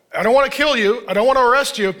 I don't want to kill you. I don't want to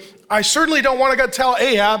arrest you. I certainly don't want to go tell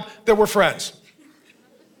Ahab that we're friends.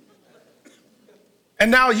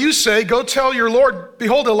 And now you say, go tell your Lord,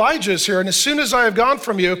 behold, Elijah is here. And as soon as I have gone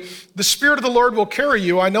from you, the Spirit of the Lord will carry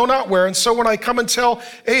you, I know not where. And so when I come and tell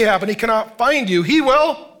Ahab and he cannot find you,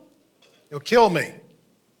 he'll kill me.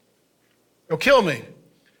 He'll kill me.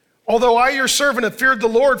 Although I, your servant, have feared the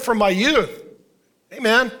Lord from my youth. Hey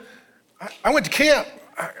man, I went to camp.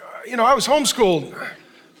 I was homeschooled.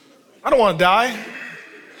 I don't want to die.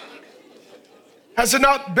 Has it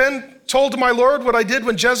not been told to my Lord what I did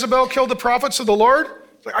when Jezebel killed the prophets of the Lord?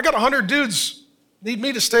 Like, I got 100 dudes need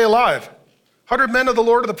me to stay alive. 100 men of the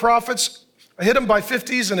Lord of the prophets. I hid them by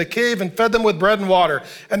 50s in a cave and fed them with bread and water.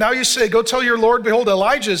 And now you say, go tell your Lord, behold,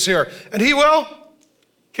 Elijah is here. And he will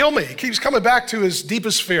kill me. He keeps coming back to his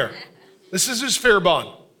deepest fear. This is his fear bond.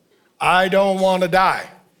 I don't want to die.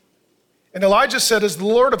 And Elijah said, as the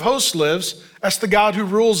Lord of hosts lives, that's the God who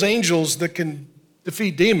rules angels that can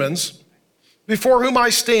defeat demons, before whom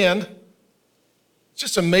I stand. It's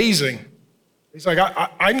just amazing. He's like,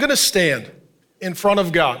 I'm going to stand in front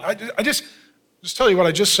of God. I just tell you what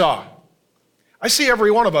I just saw. I see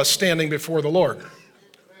every one of us standing before the Lord.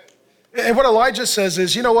 And what Elijah says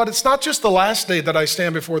is, you know what? It's not just the last day that I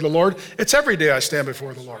stand before the Lord. It's every day I stand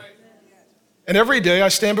before the Lord. And every day I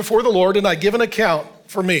stand before the Lord and I give an account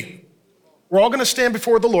for me. We're all going to stand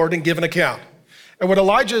before the Lord and give an account. And what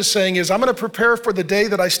Elijah is saying is, I'm going to prepare for the day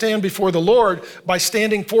that I stand before the Lord by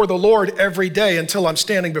standing for the Lord every day until I'm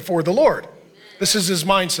standing before the Lord. This is his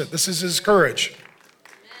mindset. This is his courage.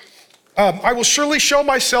 I will surely show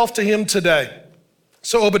myself to him today.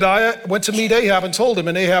 So Obadiah went to meet Ahab and told him,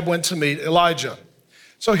 and Ahab went to meet Elijah.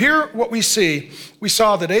 So here what we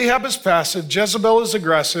saw that Ahab is passive, Jezebel is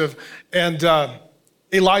aggressive, and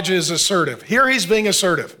Elijah is assertive. Here he's being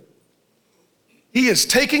assertive. He is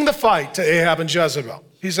taking the fight to Ahab and Jezebel.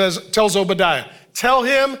 He tells Obadiah, tell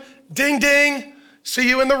him, ding, ding, see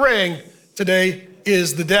you in the ring. Today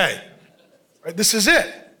is the day. Right? This is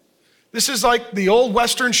it. This is like the old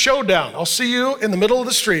Western showdown. I'll see you in the middle of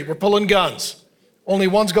the street. We're pulling guns. Only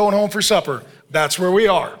one's going home for supper. That's where we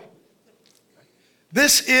are.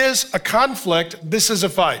 This is a conflict. This is a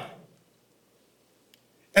fight.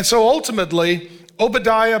 And so ultimately,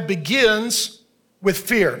 Obadiah begins with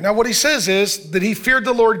fear. Now what he says is that he feared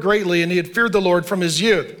the Lord greatly and he had feared the Lord from his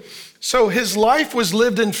youth. So his life was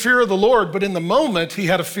lived in fear of the Lord, but in the moment he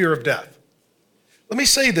had a fear of death. Let me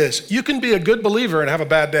say this. You can be a good believer and have a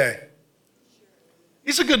bad day.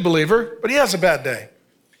 He's a good believer, but he has a bad day.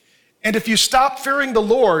 And if you stop fearing the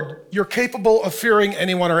Lord, you're capable of fearing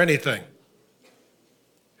anyone or anything.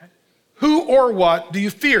 Who or what do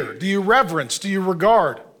you fear? Do you reverence? Do you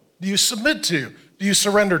regard? Do you submit to? Do you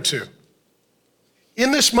surrender to?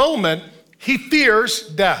 In this moment, he fears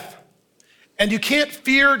death. And you can't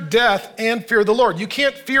fear death and fear the Lord. You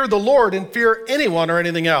can't fear the Lord and fear anyone or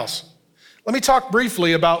anything else. Let me talk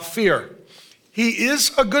briefly about fear. He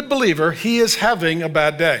is a good believer. He is having a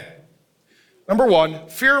bad day. Number one,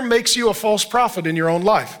 fear makes you a false prophet in your own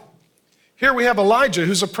life. Here we have Elijah,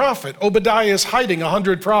 who's a prophet. Obadiah is hiding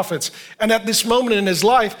 100 prophets. And at this moment in his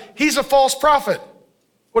life, he's a false prophet.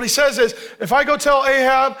 What he says is, if I go tell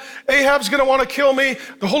Ahab, Ahab's going to want to kill me.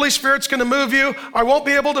 The Holy Spirit's going to move you. I won't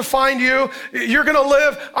be able to find you. You're going to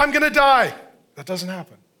live. I'm going to die. That doesn't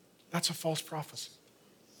happen. That's a false prophecy.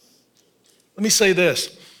 Let me say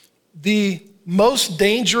this. The most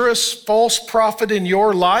dangerous false prophet in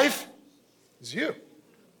your life is you.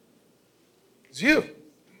 It's you.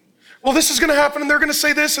 Well, this is going to happen, and they're going to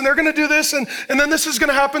say this, and they're going to do this, and then this is going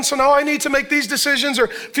to happen, so now I need to make these decisions or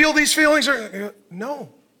feel these feelings. No.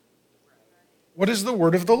 What is the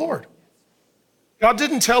word of the Lord? God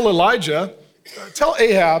didn't tell Elijah, tell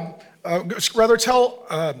Ahab,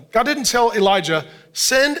 God didn't tell Elijah,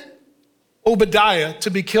 send Obadiah to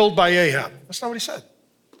be killed by Ahab. That's not what he said.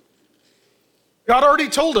 God already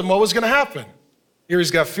told him what was going to happen. Here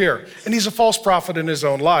he's got fear, and he's a false prophet in his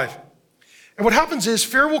own life. And what happens is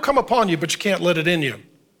fear will come upon you, but you can't let it in you.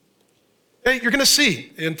 Okay, you're going to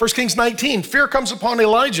see in 1 Kings 19, fear comes upon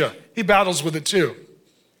Elijah. He battles with it too.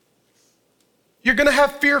 You're going to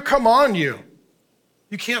have fear come on you.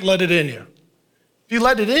 You can't let it in you. If you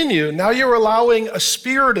let it in you, now you're allowing a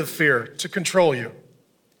spirit of fear to control you.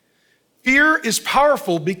 Fear is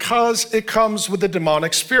powerful because it comes with a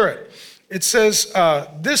demonic spirit. It says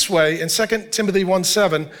this way in 2 Timothy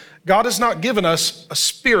 1:7, God has not given us a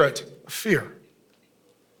spirit of fear.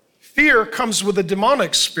 Fear comes with a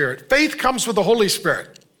demonic spirit. Faith comes with the Holy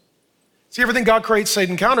Spirit. See, everything God creates,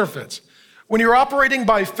 Satan counterfeits. When you're operating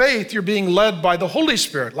by faith, you're being led by the Holy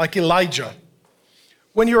Spirit, like Elijah.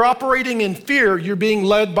 When you're operating in fear, you're being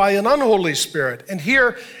led by an unholy spirit. And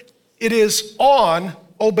here it is on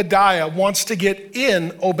Obadiah, wants to get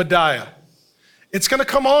in Obadiah. It's going to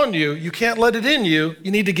come on you. You can't let it in you.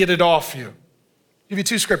 You need to get it off you. I'll give you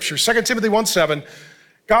two scriptures. 2 Timothy 1:7.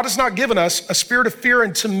 God has not given us a spirit of fear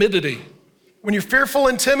and timidity. When you're fearful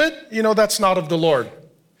and timid, you know that's not of the Lord.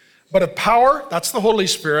 But of power, that's the Holy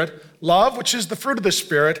Spirit, love, which is the fruit of the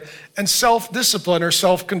Spirit, and self-discipline or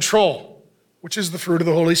self-control, which is the fruit of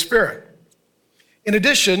the Holy Spirit. In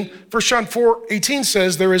addition, 1 John 4:18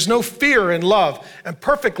 says, there is no fear in love, and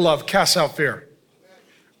perfect love casts out fear.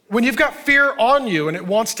 When you've got fear on you and it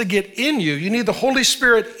wants to get in you, you need the Holy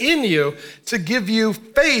Spirit in you to give you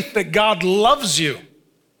faith that God loves you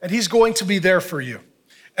and he's going to be there for you.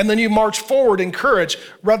 And then you march forward in courage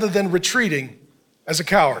rather than retreating as a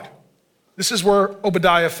coward. This is where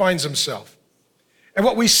Obadiah finds himself. And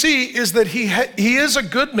what we see is that he is a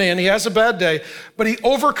good man, he has a bad day, but he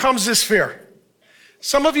overcomes his fear.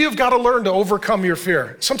 Some of you have got to learn to overcome your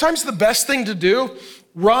fear. Sometimes the best thing to do,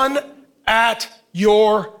 run at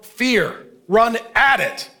your fear. Run at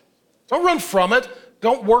it. Don't run from it.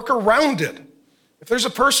 Don't work around it. If there's a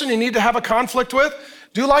person you need to have a conflict with,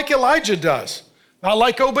 do like Elijah does, not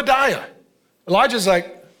like Obadiah. Elijah's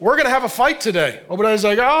like, we're going to have a fight today. Obadiah's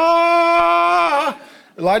like,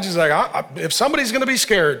 Elijah's like, if somebody's going to be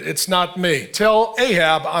scared, it's not me. Tell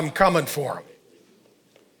Ahab I'm coming for him.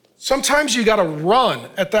 Sometimes you got to run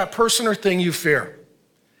at that person or thing you fear.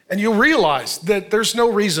 And you'll realize that there's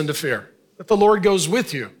no reason to fear, that the Lord goes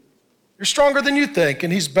with you. You're stronger than you think,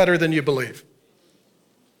 and he's better than you believe.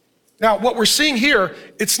 Now, what we're seeing here,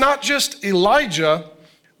 it's not just Elijah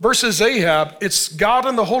versus Ahab, it's God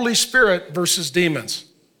and the Holy Spirit versus demons.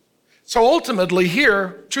 So ultimately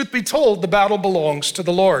here, truth be told, the battle belongs to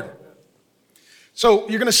the Lord. So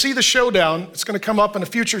you're going to see the showdown. It's going to come up in a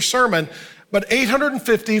future sermon. But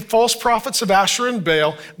 850 false prophets of Asherah and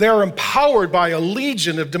Baal, they are empowered by a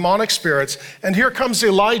legion of demonic spirits. And here comes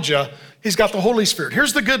Elijah. He's got the Holy Spirit.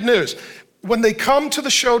 Here's the good news. When they come to the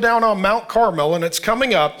showdown on Mount Carmel, and it's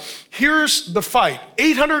coming up, here's the fight.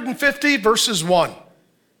 850 versus 1.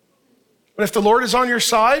 But if the Lord is on your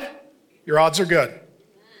side, your odds are good.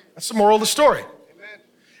 That's the moral of the story.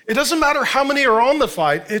 It doesn't matter how many are on the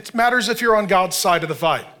fight. It matters if you're on God's side of the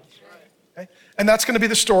fight. Okay? And that's going to be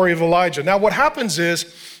the story of Elijah. Now, what happens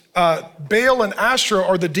is Baal and Asherah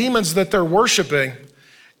are the demons that they're worshiping.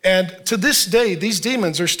 And to this day, these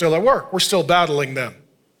demons are still at work. We're still battling them.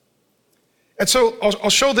 And so I'll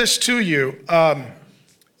show this to you.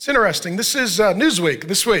 It's interesting. This is Newsweek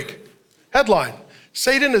this week. Headline,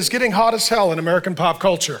 Satan is getting hot as hell in American pop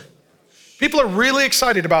culture. People are really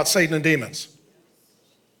excited about Satan and demons.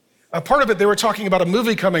 Part of it, they were talking about a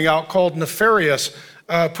movie coming out called Nefarious,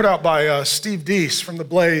 put out by Steve Deese from the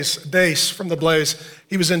Blaze.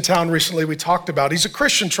 He was in town recently, we talked about. He's a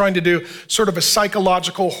Christian trying to do sort of a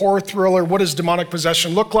psychological horror thriller. What does demonic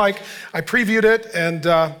possession look like? I previewed it, and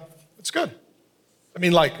it's good. I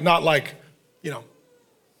mean, not like,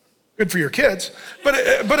 good for your kids, but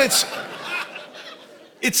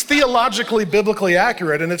it's theologically, biblically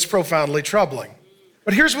accurate, and it's profoundly troubling.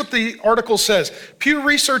 But here's what the article says. Pew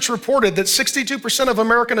Research reported that 62% of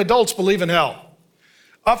American adults believe in hell,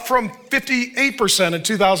 up from 58% in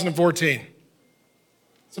 2014.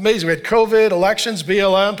 It's amazing. We had COVID, elections,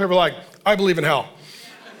 BLM. People are like, I believe in hell.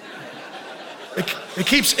 It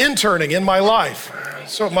keeps interning in my life,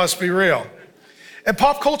 so it must be real. And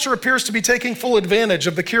pop culture appears to be taking full advantage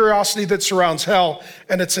of the curiosity that surrounds hell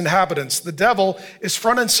and its inhabitants. The devil is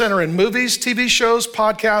front and center in movies, TV shows,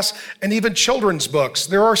 podcasts, and even children's books.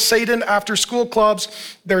 There are Satan after-school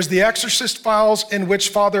clubs. There's The Exorcist Files, in which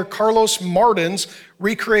Father Carlos Martins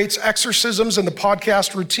recreates exorcisms, and the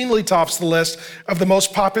podcast routinely tops the list of the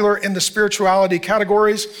most popular in the spirituality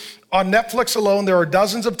categories. On Netflix alone, there are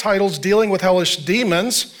dozens of titles dealing with hellish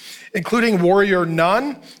demons, including Warrior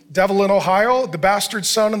Nun, Devil in Ohio, The Bastard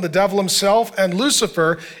Son and the Devil Himself, and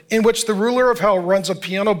Lucifer, in which the ruler of hell runs a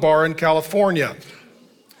piano bar in California.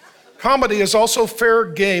 Comedy is also fair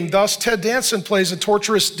game. Thus, Ted Danson plays a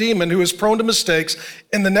torturous demon who is prone to mistakes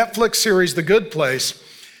in the Netflix series The Good Place.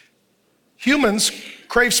 Humans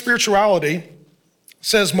crave spirituality,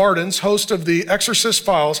 says Martins, host of The Exorcist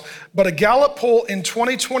Files, but a Gallup poll in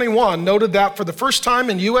 2021 noted that for the first time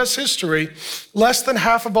in U.S. history, less than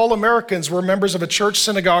half of all Americans were members of a church,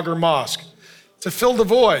 synagogue, or mosque. To fill the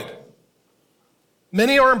void,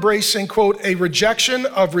 many are embracing, quote, a rejection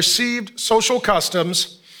of received social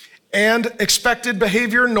customs and expected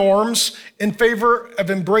behavior norms in favor of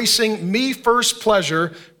embracing me-first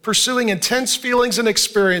pleasure, pursuing intense feelings and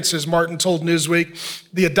experiences, Martin told Newsweek.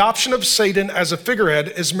 The adoption of Satan as a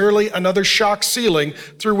figurehead is merely another shock ceiling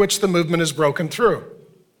through which the movement is broken through.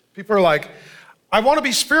 People are like, I want to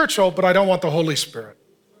be spiritual, but I don't want the Holy Spirit.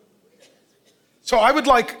 So I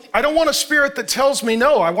don't want a spirit that tells me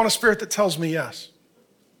no, I want a spirit that tells me yes.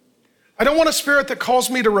 I don't want a spirit that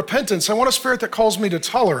calls me to repentance. I want a spirit that calls me to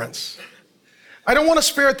tolerance. I don't want a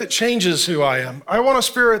spirit that changes who I am. I want a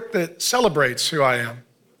spirit that celebrates who I am.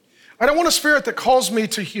 I don't want a spirit that calls me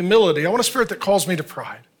to humility. I want a spirit that calls me to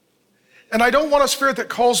pride. And I don't want a spirit that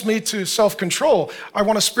calls me to self-control. I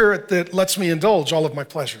want a spirit that lets me indulge all of my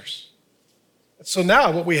pleasures. So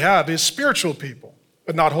now what we have is spiritual people,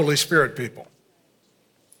 but not Holy Spirit people.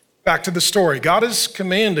 Back to the story. God is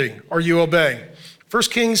commanding. Are you obeying? 1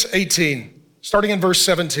 Kings 18, starting in verse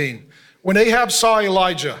 17. When Ahab saw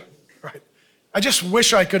Elijah, right? I just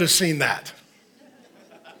wish I could have seen that.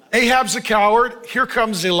 Ahab's a coward. Here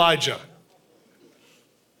comes Elijah.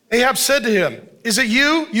 Ahab said to him, is it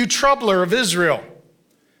you, you troubler of Israel?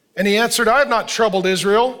 And he answered, I have not troubled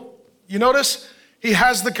Israel. You notice? He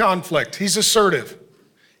has the conflict. He's assertive.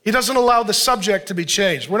 He doesn't allow the subject to be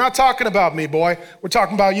changed. We're not talking about me, boy. We're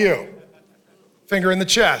talking about you. Finger in the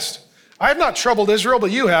chest. I have not troubled Israel,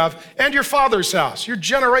 but you have, and your father's house, your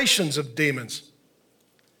generations of demons,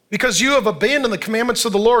 because you have abandoned the commandments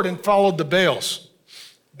of the Lord and followed the Baals.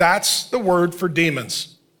 That's the word for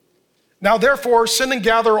demons. Now, therefore, send and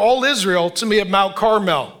gather all Israel to me at Mount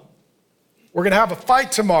Carmel. We're going to have a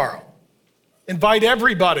fight tomorrow. Invite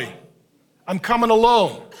everybody. I'm coming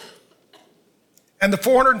alone. And the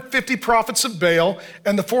 450 prophets of Baal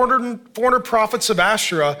and the 400 prophets of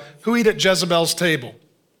Asherah who eat at Jezebel's table.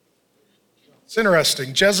 It's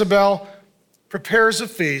interesting. Jezebel prepares a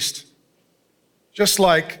feast just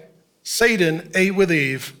like Satan ate with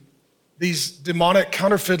Eve. These demonic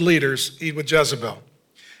counterfeit leaders eat with Jezebel.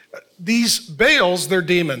 These Baals, they're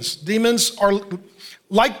demons. Demons are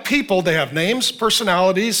like people. They have names,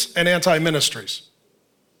 personalities, and anti-ministries.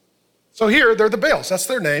 So here, they're the Baals. That's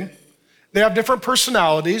their name. They have different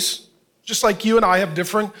personalities, just like you and I have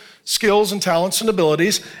different skills and talents and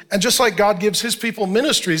abilities. And just like God gives his people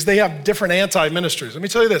ministries, they have different anti-ministries. Let me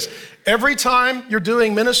tell you this. Every time you're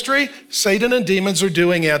doing ministry, Satan and demons are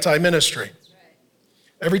doing anti-ministry.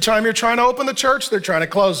 Every time you're trying to open the church, they're trying to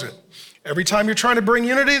close it. Every time you're trying to bring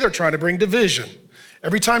unity, they're trying to bring division.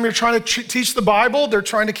 Every time you're trying to teach the Bible, they're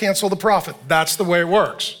trying to cancel the prophet. That's the way it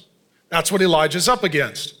works. That's what Elijah's up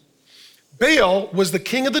against. Baal was the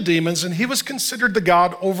king of the demons, and he was considered the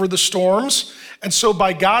god over the storms. And so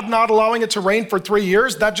by God not allowing it to rain for 3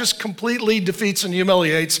 years, that just completely defeats and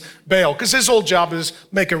humiliates Baal, because his whole job is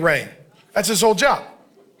make it rain. That's his whole job.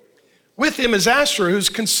 With him is Asherah, who's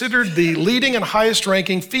considered the leading and highest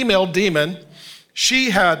ranking female demon. She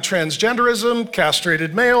had transgenderism,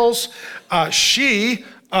 castrated males. She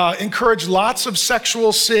encouraged lots of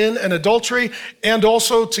sexual sin and adultery. And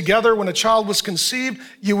also together, when a child was conceived,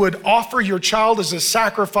 you would offer your child as a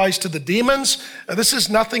sacrifice to the demons. This is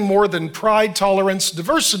nothing more than pride, tolerance,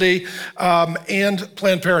 diversity, and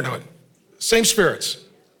Planned Parenthood. Same spirits.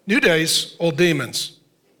 New days, old demons.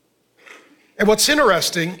 And what's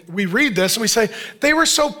interesting, we read this and we say, they were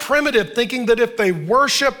so primitive, thinking that if they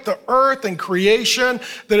worshiped the earth and creation,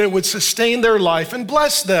 that it would sustain their life and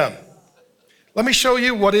bless them. Let me show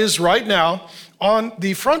you what is right now on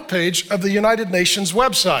the front page of the United Nations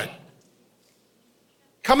website.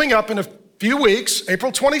 Coming up in a few weeks,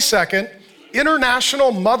 April 22nd,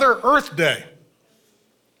 International Mother Earth Day.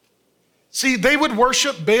 See, they would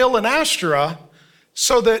worship Baal and Asherah,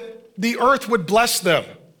 so that the earth would bless them.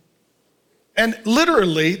 And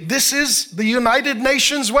literally, this is the United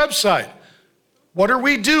Nations website. What are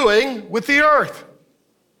we doing with the earth?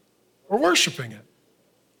 We're worshiping it.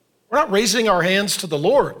 We're not raising our hands to the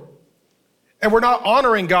Lord. And we're not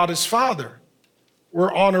honoring God as Father.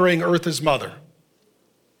 We're honoring earth as Mother.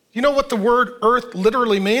 You know what the word earth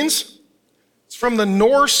literally means? It's from the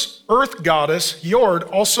Norse earth goddess, Jord,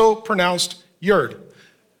 also pronounced Yerd.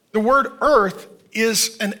 The word earth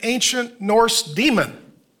is an ancient Norse demon.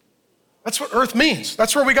 That's what earth means.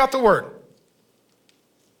 That's where we got the word.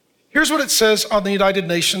 Here's what it says on the United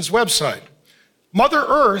Nations website. Mother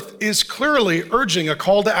Earth is clearly urging a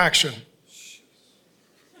call to action.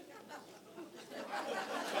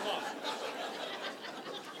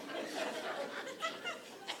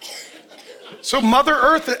 So Mother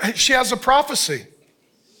Earth, she has a prophecy.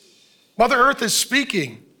 Mother Earth is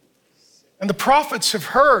speaking, and the prophets have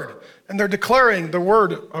heard, and they're declaring the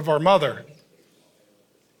word of our mother.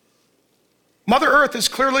 Mother Earth is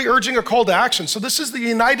clearly urging a call to action. So this is the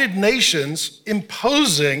United Nations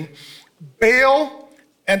imposing Baal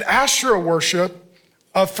and Asherah worship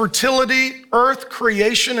of fertility, earth,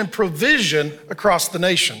 creation, and provision across the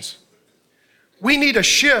nations. We need a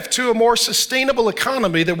shift to a more sustainable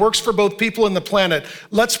economy that works for both people and the planet.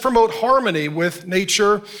 Let's promote harmony with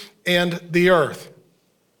nature and the earth.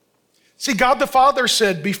 See, God the Father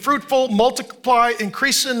said, be fruitful, multiply,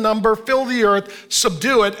 increase in number, fill the earth,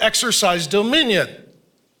 subdue it, exercise dominion.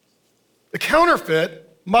 The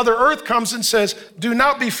counterfeit, Mother Earth comes and says, do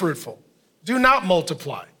not be fruitful, do not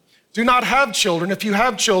multiply, do not have children. If you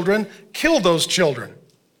have children, kill those children.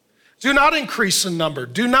 Do not increase in number,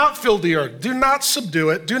 do not fill the earth, do not subdue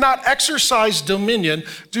it, do not exercise dominion,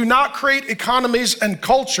 do not create economies and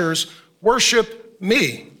cultures, worship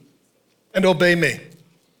me and obey me.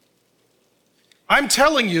 I'm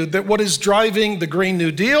telling you that what is driving the Green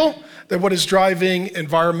New Deal, that what is driving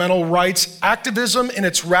environmental rights activism in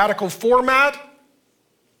its radical format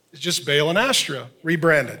is just Baal and Asherah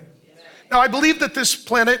rebranded. Now, I believe that this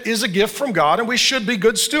planet is a gift from God and we should be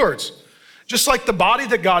good stewards. Just like the body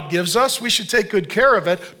that God gives us, we should take good care of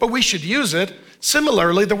it, but we should use it.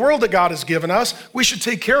 Similarly, the world that God has given us, we should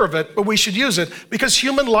take care of it, but we should use it because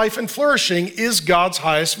human life and flourishing is God's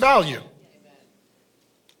highest value.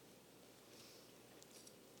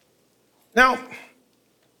 Now,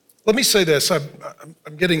 let me say this.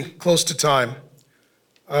 I'm getting close to time.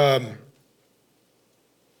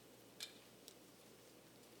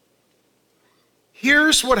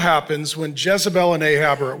 Here's what happens when Jezebel and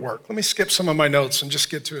Ahab are at work. Let me skip some of my notes and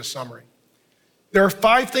just get to a summary. There are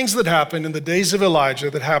 5 things that happened in the days of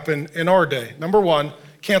Elijah that happen in our day. Number 1,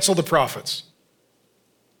 cancel the prophets.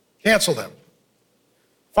 Cancel them.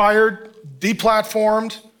 Fired,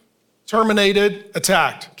 deplatformed, terminated,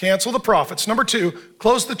 attacked. Cancel the prophets. Number 2,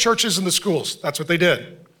 close the churches and the schools. That's what they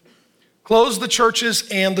did. Close the churches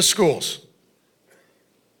and the schools.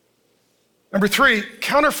 Number 3,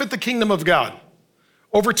 counterfeit the kingdom of God.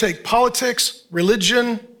 Overtake politics,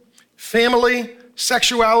 religion, family,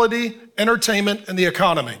 sexuality, entertainment, and the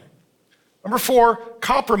economy. Number 4,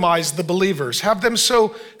 compromise the believers. Have them so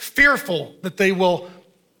fearful that they will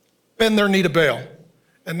bend their knee to Baal.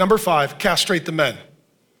 And number 5, castrate the men.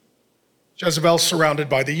 Jezebel surrounded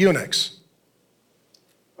by the eunuchs.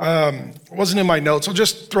 It wasn't in my notes. I'll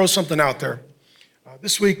just throw something out there.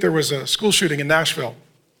 This week there was a school shooting in Nashville.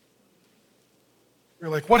 You're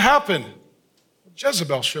like, what happened?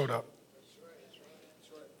 Jezebel showed up.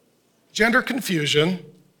 Gender confusion,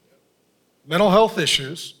 mental health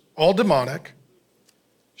issues, all demonic,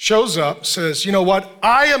 shows up, says, you know what?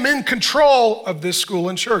 I am in control of this school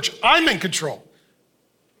and church. I'm in control.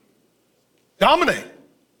 Dominate.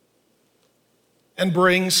 And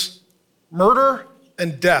brings murder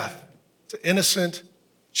and death to innocent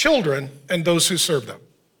children and those who serve them.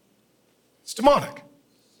 It's demonic.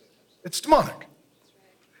 It's demonic.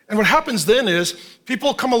 And what happens then is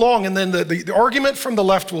people come along and then the argument from the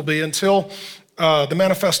left will be until the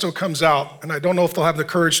manifesto comes out, and I don't know if they'll have the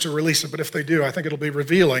courage to release it, but if they do, I think it'll be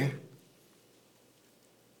revealing.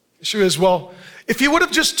 The issue is, well, if you would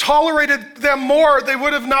have just tolerated them more, they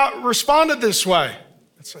would have not responded this way.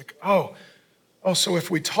 It's like, oh, so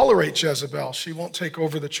if we tolerate Jezebel, she won't take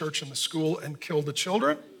over the church and the school and kill the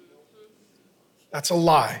children? That's a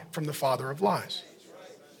lie from the father of lies.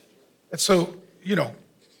 And so,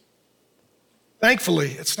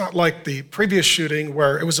 thankfully, it's not like the previous shooting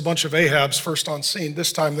where it was a bunch of Ahabs first on scene.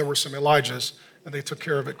 This time there were some Elijahs, and they took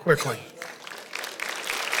care of it quickly.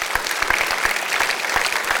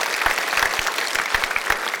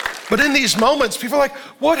 But in these moments, people are like,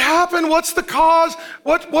 what happened? What's the cause?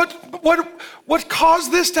 What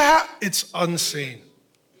caused this to happen? It's unseen.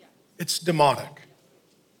 It's demonic.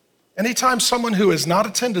 Anytime someone who has not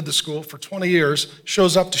attended the school for 20 years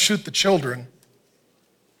shows up to shoot the children,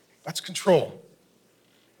 that's control.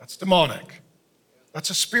 That's demonic. That's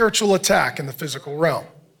a spiritual attack in the physical realm.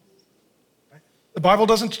 The Bible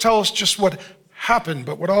doesn't tell us just what happened,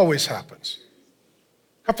 but what always happens.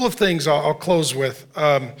 A couple of things I'll close with,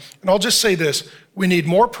 and I'll just say this. We need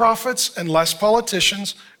more prophets and less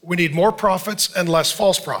politicians. We need more prophets and less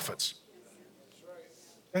false prophets.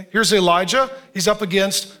 Okay? Here's Elijah. He's up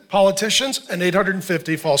against politicians and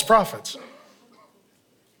 850 false prophets.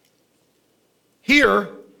 Here,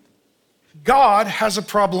 God has a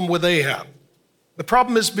problem with Ahab. The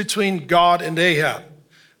problem is between God and Ahab.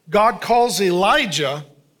 God calls Elijah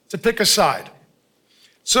to pick a side.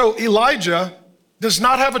 So Elijah does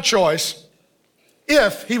not have a choice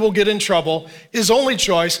if he will get in trouble. His only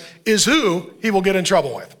choice is who he will get in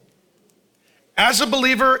trouble with. As a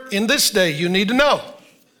believer in this day, you need to know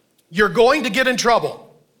you're going to get in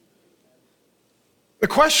trouble. The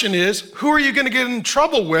question is, who are you going to get in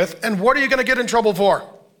trouble with, and what are you going to get in trouble for?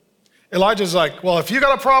 Elijah's like, well, if you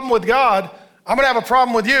got a problem with God, I'm going to have a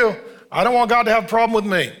problem with you. I don't want God to have a problem with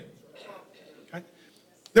me. Okay?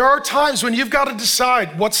 There are times when you've got to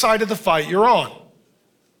decide what side of the fight you're on.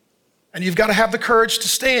 And you've got to have the courage to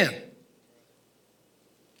stand.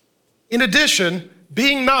 In addition,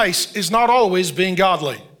 being nice is not always being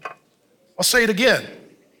godly. I'll say it again.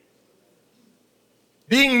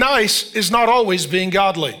 Being nice is not always being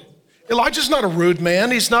godly. Elijah's not a rude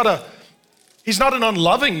man. He's not an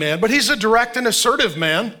unloving man, but he's a direct and assertive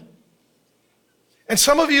man. And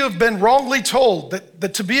some of you have been wrongly told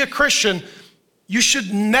that to be a Christian, you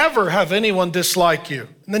should never have anyone dislike you.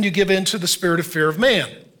 And then you give in to the spirit of fear of man.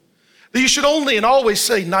 That you should only and always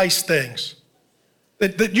say nice things.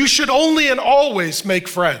 That you should only and always make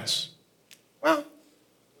friends. Well,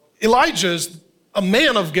 Elijah's a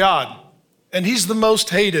man of God, and he's the most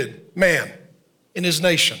hated man in his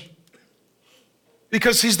nation.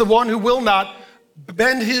 Because he's the one who will not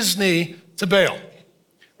bend his knee to Baal.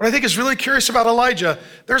 What I think is really curious about Elijah,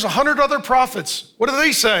 there's 100 other prophets. What do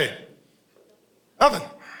they say? Nothing.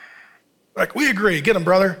 Like, we agree. Get him,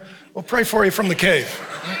 brother. We'll pray for you from the cave.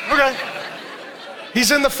 Okay. He's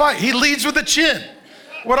in the fight. He leads with a chin.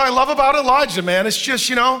 What I love about Elijah, man, it's just,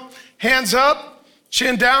 hands up,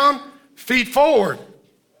 chin down, feet forward.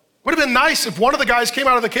 Would have been nice if one of the guys came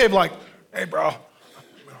out of the cave like, hey, bro.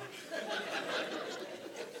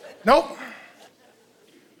 Nope.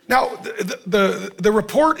 Now, the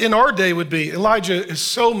report in our day would be, Elijah is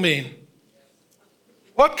so mean.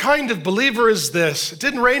 What kind of believer is this? It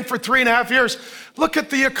didn't rain for 3.5 years. Look at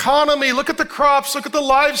the economy, look at the crops, look at the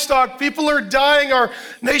livestock. People are dying, our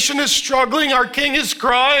nation is struggling, our king is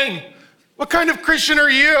crying. What kind of Christian are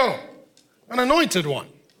you? An anointed one.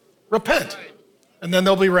 Repent, and then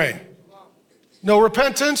there'll be rain. No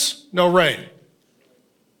repentance, no rain.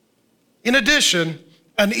 In addition,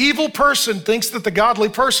 an evil person thinks that the godly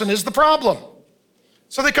person is the problem.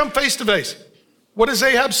 So they come face to face. What does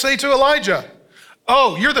Ahab say to Elijah?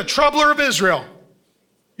 Oh, you're the troubler of Israel.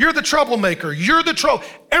 You're the troublemaker. You're the trouble.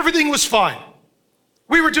 Everything was fine.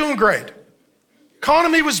 We were doing great.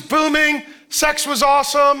 Economy was booming. Sex was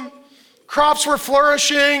awesome. Crops were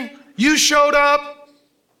flourishing. You showed up.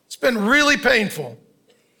 It's been really painful.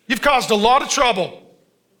 You've caused a lot of trouble.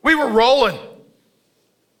 We were rolling.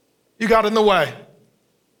 You got in the way.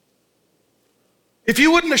 If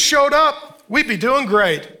you wouldn't have showed up, we'd be doing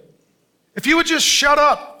great. If you would just shut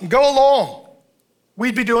up and go along,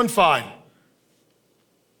 we'd be doing fine.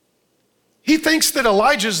 He thinks that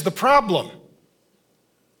Elijah's the problem.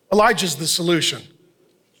 Elijah's the solution.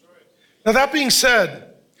 Now, that being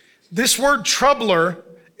said, this word troubler,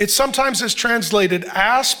 it sometimes is translated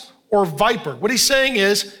asp or viper. What he's saying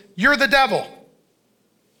is, you're the devil.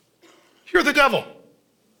 You're the devil.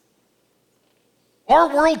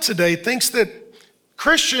 Our world today thinks that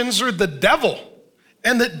Christians are the devil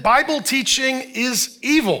and that Bible teaching is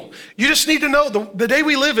evil. You just need to know the day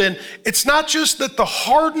we live in, it's not just that the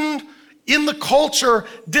hardened in the culture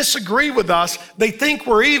disagree with us, they think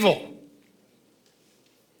we're evil.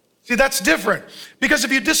 See, that's different. Because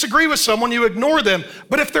if you disagree with someone, you ignore them.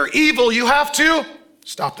 But if they're evil, you have to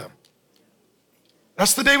stop them.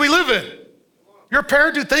 That's the day we live in. You're a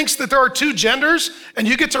parent who thinks that there are two genders and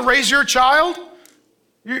you get to raise your child,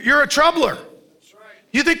 you're a troubler.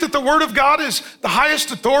 You think that the Word of God is the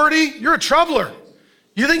highest authority? You're a troubler.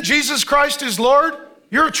 You think Jesus Christ is Lord?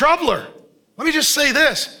 You're a troubler. Let me just say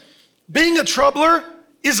this. Being a troubler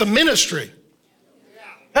is a ministry.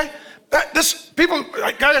 Okay? People,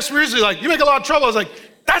 guy asked me recently, like, you make a lot of trouble. I was like,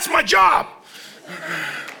 that's my job.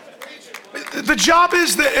 The job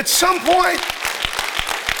is that at some point,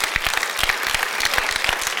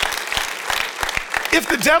 if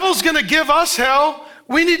the devil's gonna give us hell,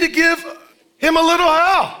 we need to give him a little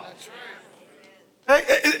hell.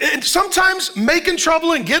 And sometimes making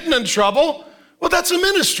trouble and getting in trouble, well, that's a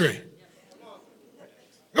ministry.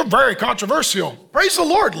 You're very controversial. Praise the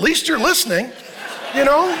Lord, at least you're listening, you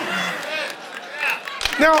know?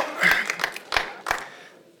 Now,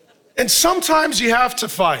 and sometimes you have to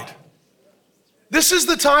fight. This is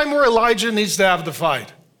the time where Elijah needs to have the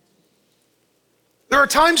fight. There are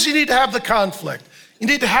times you need to have the conflict. You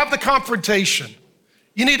need to have the confrontation.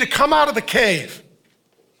 You need to come out of the cave.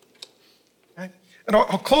 Okay? And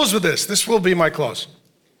I'll close with this. This will be my close.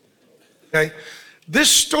 Okay? This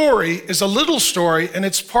story is a little story, and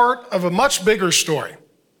it's part of a much bigger story.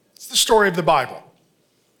 It's the story of the Bible.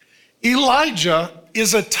 Elijah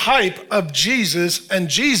is a type of Jesus, and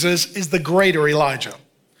Jesus is the greater Elijah.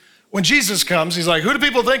 When Jesus comes, he's like, who do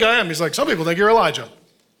people think I am? He's like, some people think you're Elijah.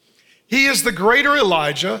 He is the greater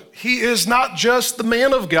Elijah. He is not just the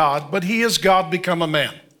man of God, but he is God become a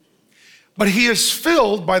man. But he is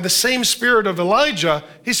filled by the same spirit of Elijah.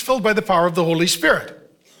 He's filled by the power of the Holy Spirit.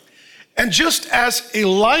 And just as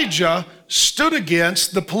Elijah stood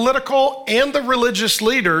against the political and the religious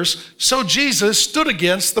leaders, so Jesus stood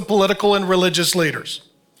against the political and religious leaders.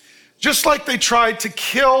 Just like they tried to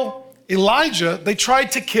kill Elijah, they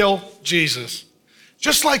tried to kill Jesus.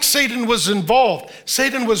 Just like Satan was involved,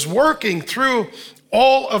 Satan was working through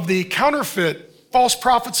all of the counterfeit false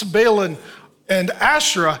prophets of Baal and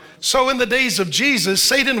Asherah. So in the days of Jesus,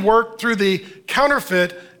 Satan worked through the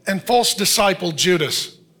counterfeit and false disciple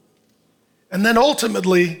Judas. And then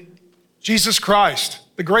ultimately, Jesus Christ,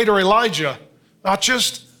 the greater Elijah, not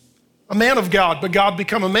just a man of God, but God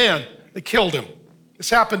become a man, they killed him. This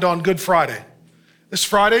happened on Good Friday. This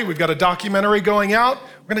Friday, we've got a documentary going out.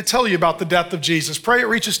 We're going to tell you about the death of Jesus. Pray it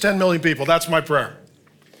reaches 10 million people. That's my prayer.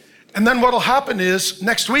 And then what will happen is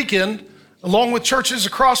next weekend, along with churches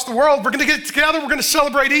across the world, we're going to get together. We're going to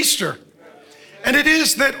celebrate Easter. And it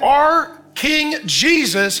is that our King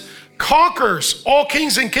Jesus conquers all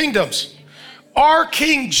kings and kingdoms. Our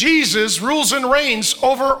King Jesus rules and reigns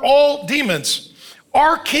over all demons.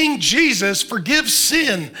 Our King Jesus forgives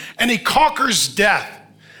sin and he conquers death.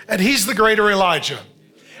 And he's the greater Elijah.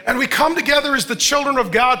 And we come together as the children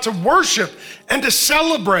of God to worship and to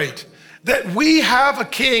celebrate that we have a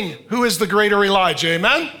king who is the greater Elijah.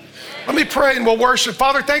 Amen? Let me pray and we'll worship.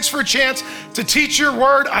 Father, thanks for a chance to teach your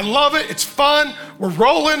word. I love it. It's fun. We're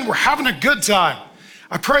rolling. We're having a good time.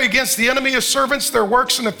 I pray against the enemy of servants, their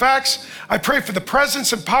works and effects. I pray for the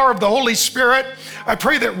presence and power of the Holy Spirit. I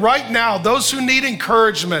pray that right now, those who need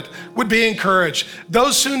encouragement would be encouraged.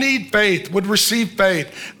 Those who need faith would receive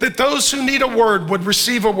faith. That those who need a word would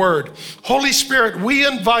receive a word. Holy Spirit, we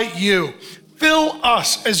invite you. Fill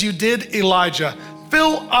us as you did Elijah.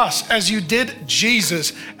 Fill us as you did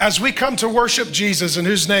Jesus, as we come to worship Jesus, in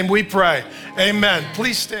whose name we pray. Amen.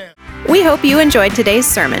 Please stand. We hope you enjoyed today's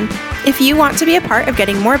sermon. If you want to be a part of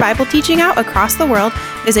getting more Bible teaching out across the world,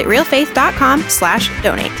 visit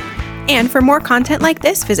realfaith.com/donate. And for more content like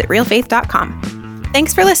this, visit realfaith.com.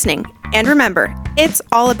 Thanks for listening. And remember, it's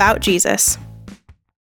all about Jesus.